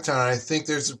Frogtown. I think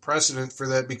there's a precedent for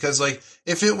that because, like,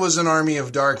 if it was an Army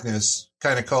of Darkness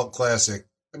kind of cult classic,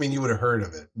 I mean, you would have heard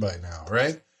of it by now,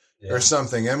 right? Yeah. Or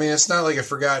something. I mean, it's not like a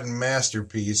forgotten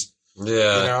masterpiece.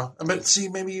 Yeah. You know? But see,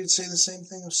 maybe you'd say the same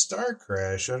thing of Star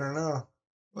Crash. I don't know.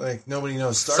 Like, nobody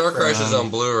knows Star Crash is on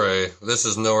Blu-ray. This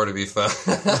is nowhere to be found.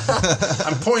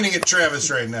 I'm pointing at Travis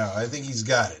right now. I think he's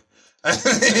got it. But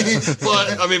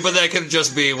that could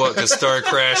just be what the Star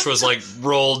Crash was like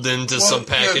rolled into some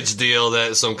package deal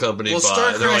that some company bought.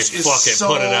 Star They're like, Crash is fuck it, so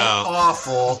put it out.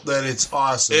 Awful that it's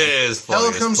awesome. It is funny.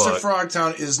 Hell Comes to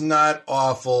Frogtown is not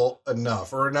awful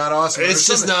enough, or not awesome. It's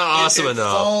just not awesome enough.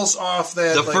 It falls off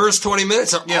that. The first 20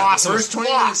 minutes are awesome. The first 20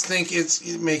 minutes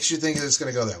it makes you think it's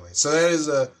going to go that way. So that is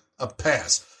a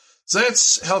pass. So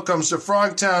that's Hell Comes to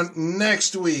Frogtown.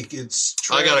 Next week, it's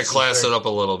I got to class it up a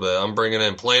little bit. I'm bringing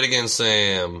in Play It Again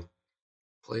Sam.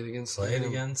 Play It Again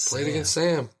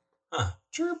Sam. Huh.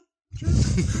 Chirp.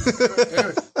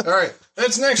 All right.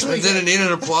 That's next week. I didn't need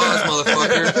an applause,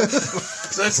 motherfucker.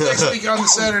 So that's next week on the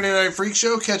Saturday Night Freak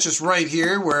Show. Catch us right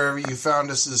here, wherever you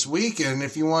found us this week. And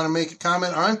if you want to make a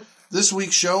comment on this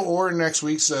week's show or next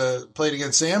week's Play It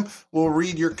Again Sam, we'll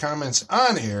read your comments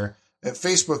on air at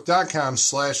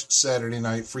Facebook.com/Saturday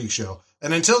Night Freak Show.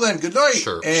 And until then, good night.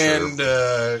 Sure.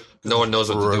 No one knows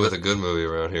what to do with a good movie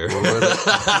around here.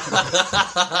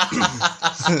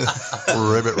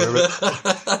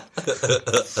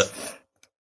 Ribbit.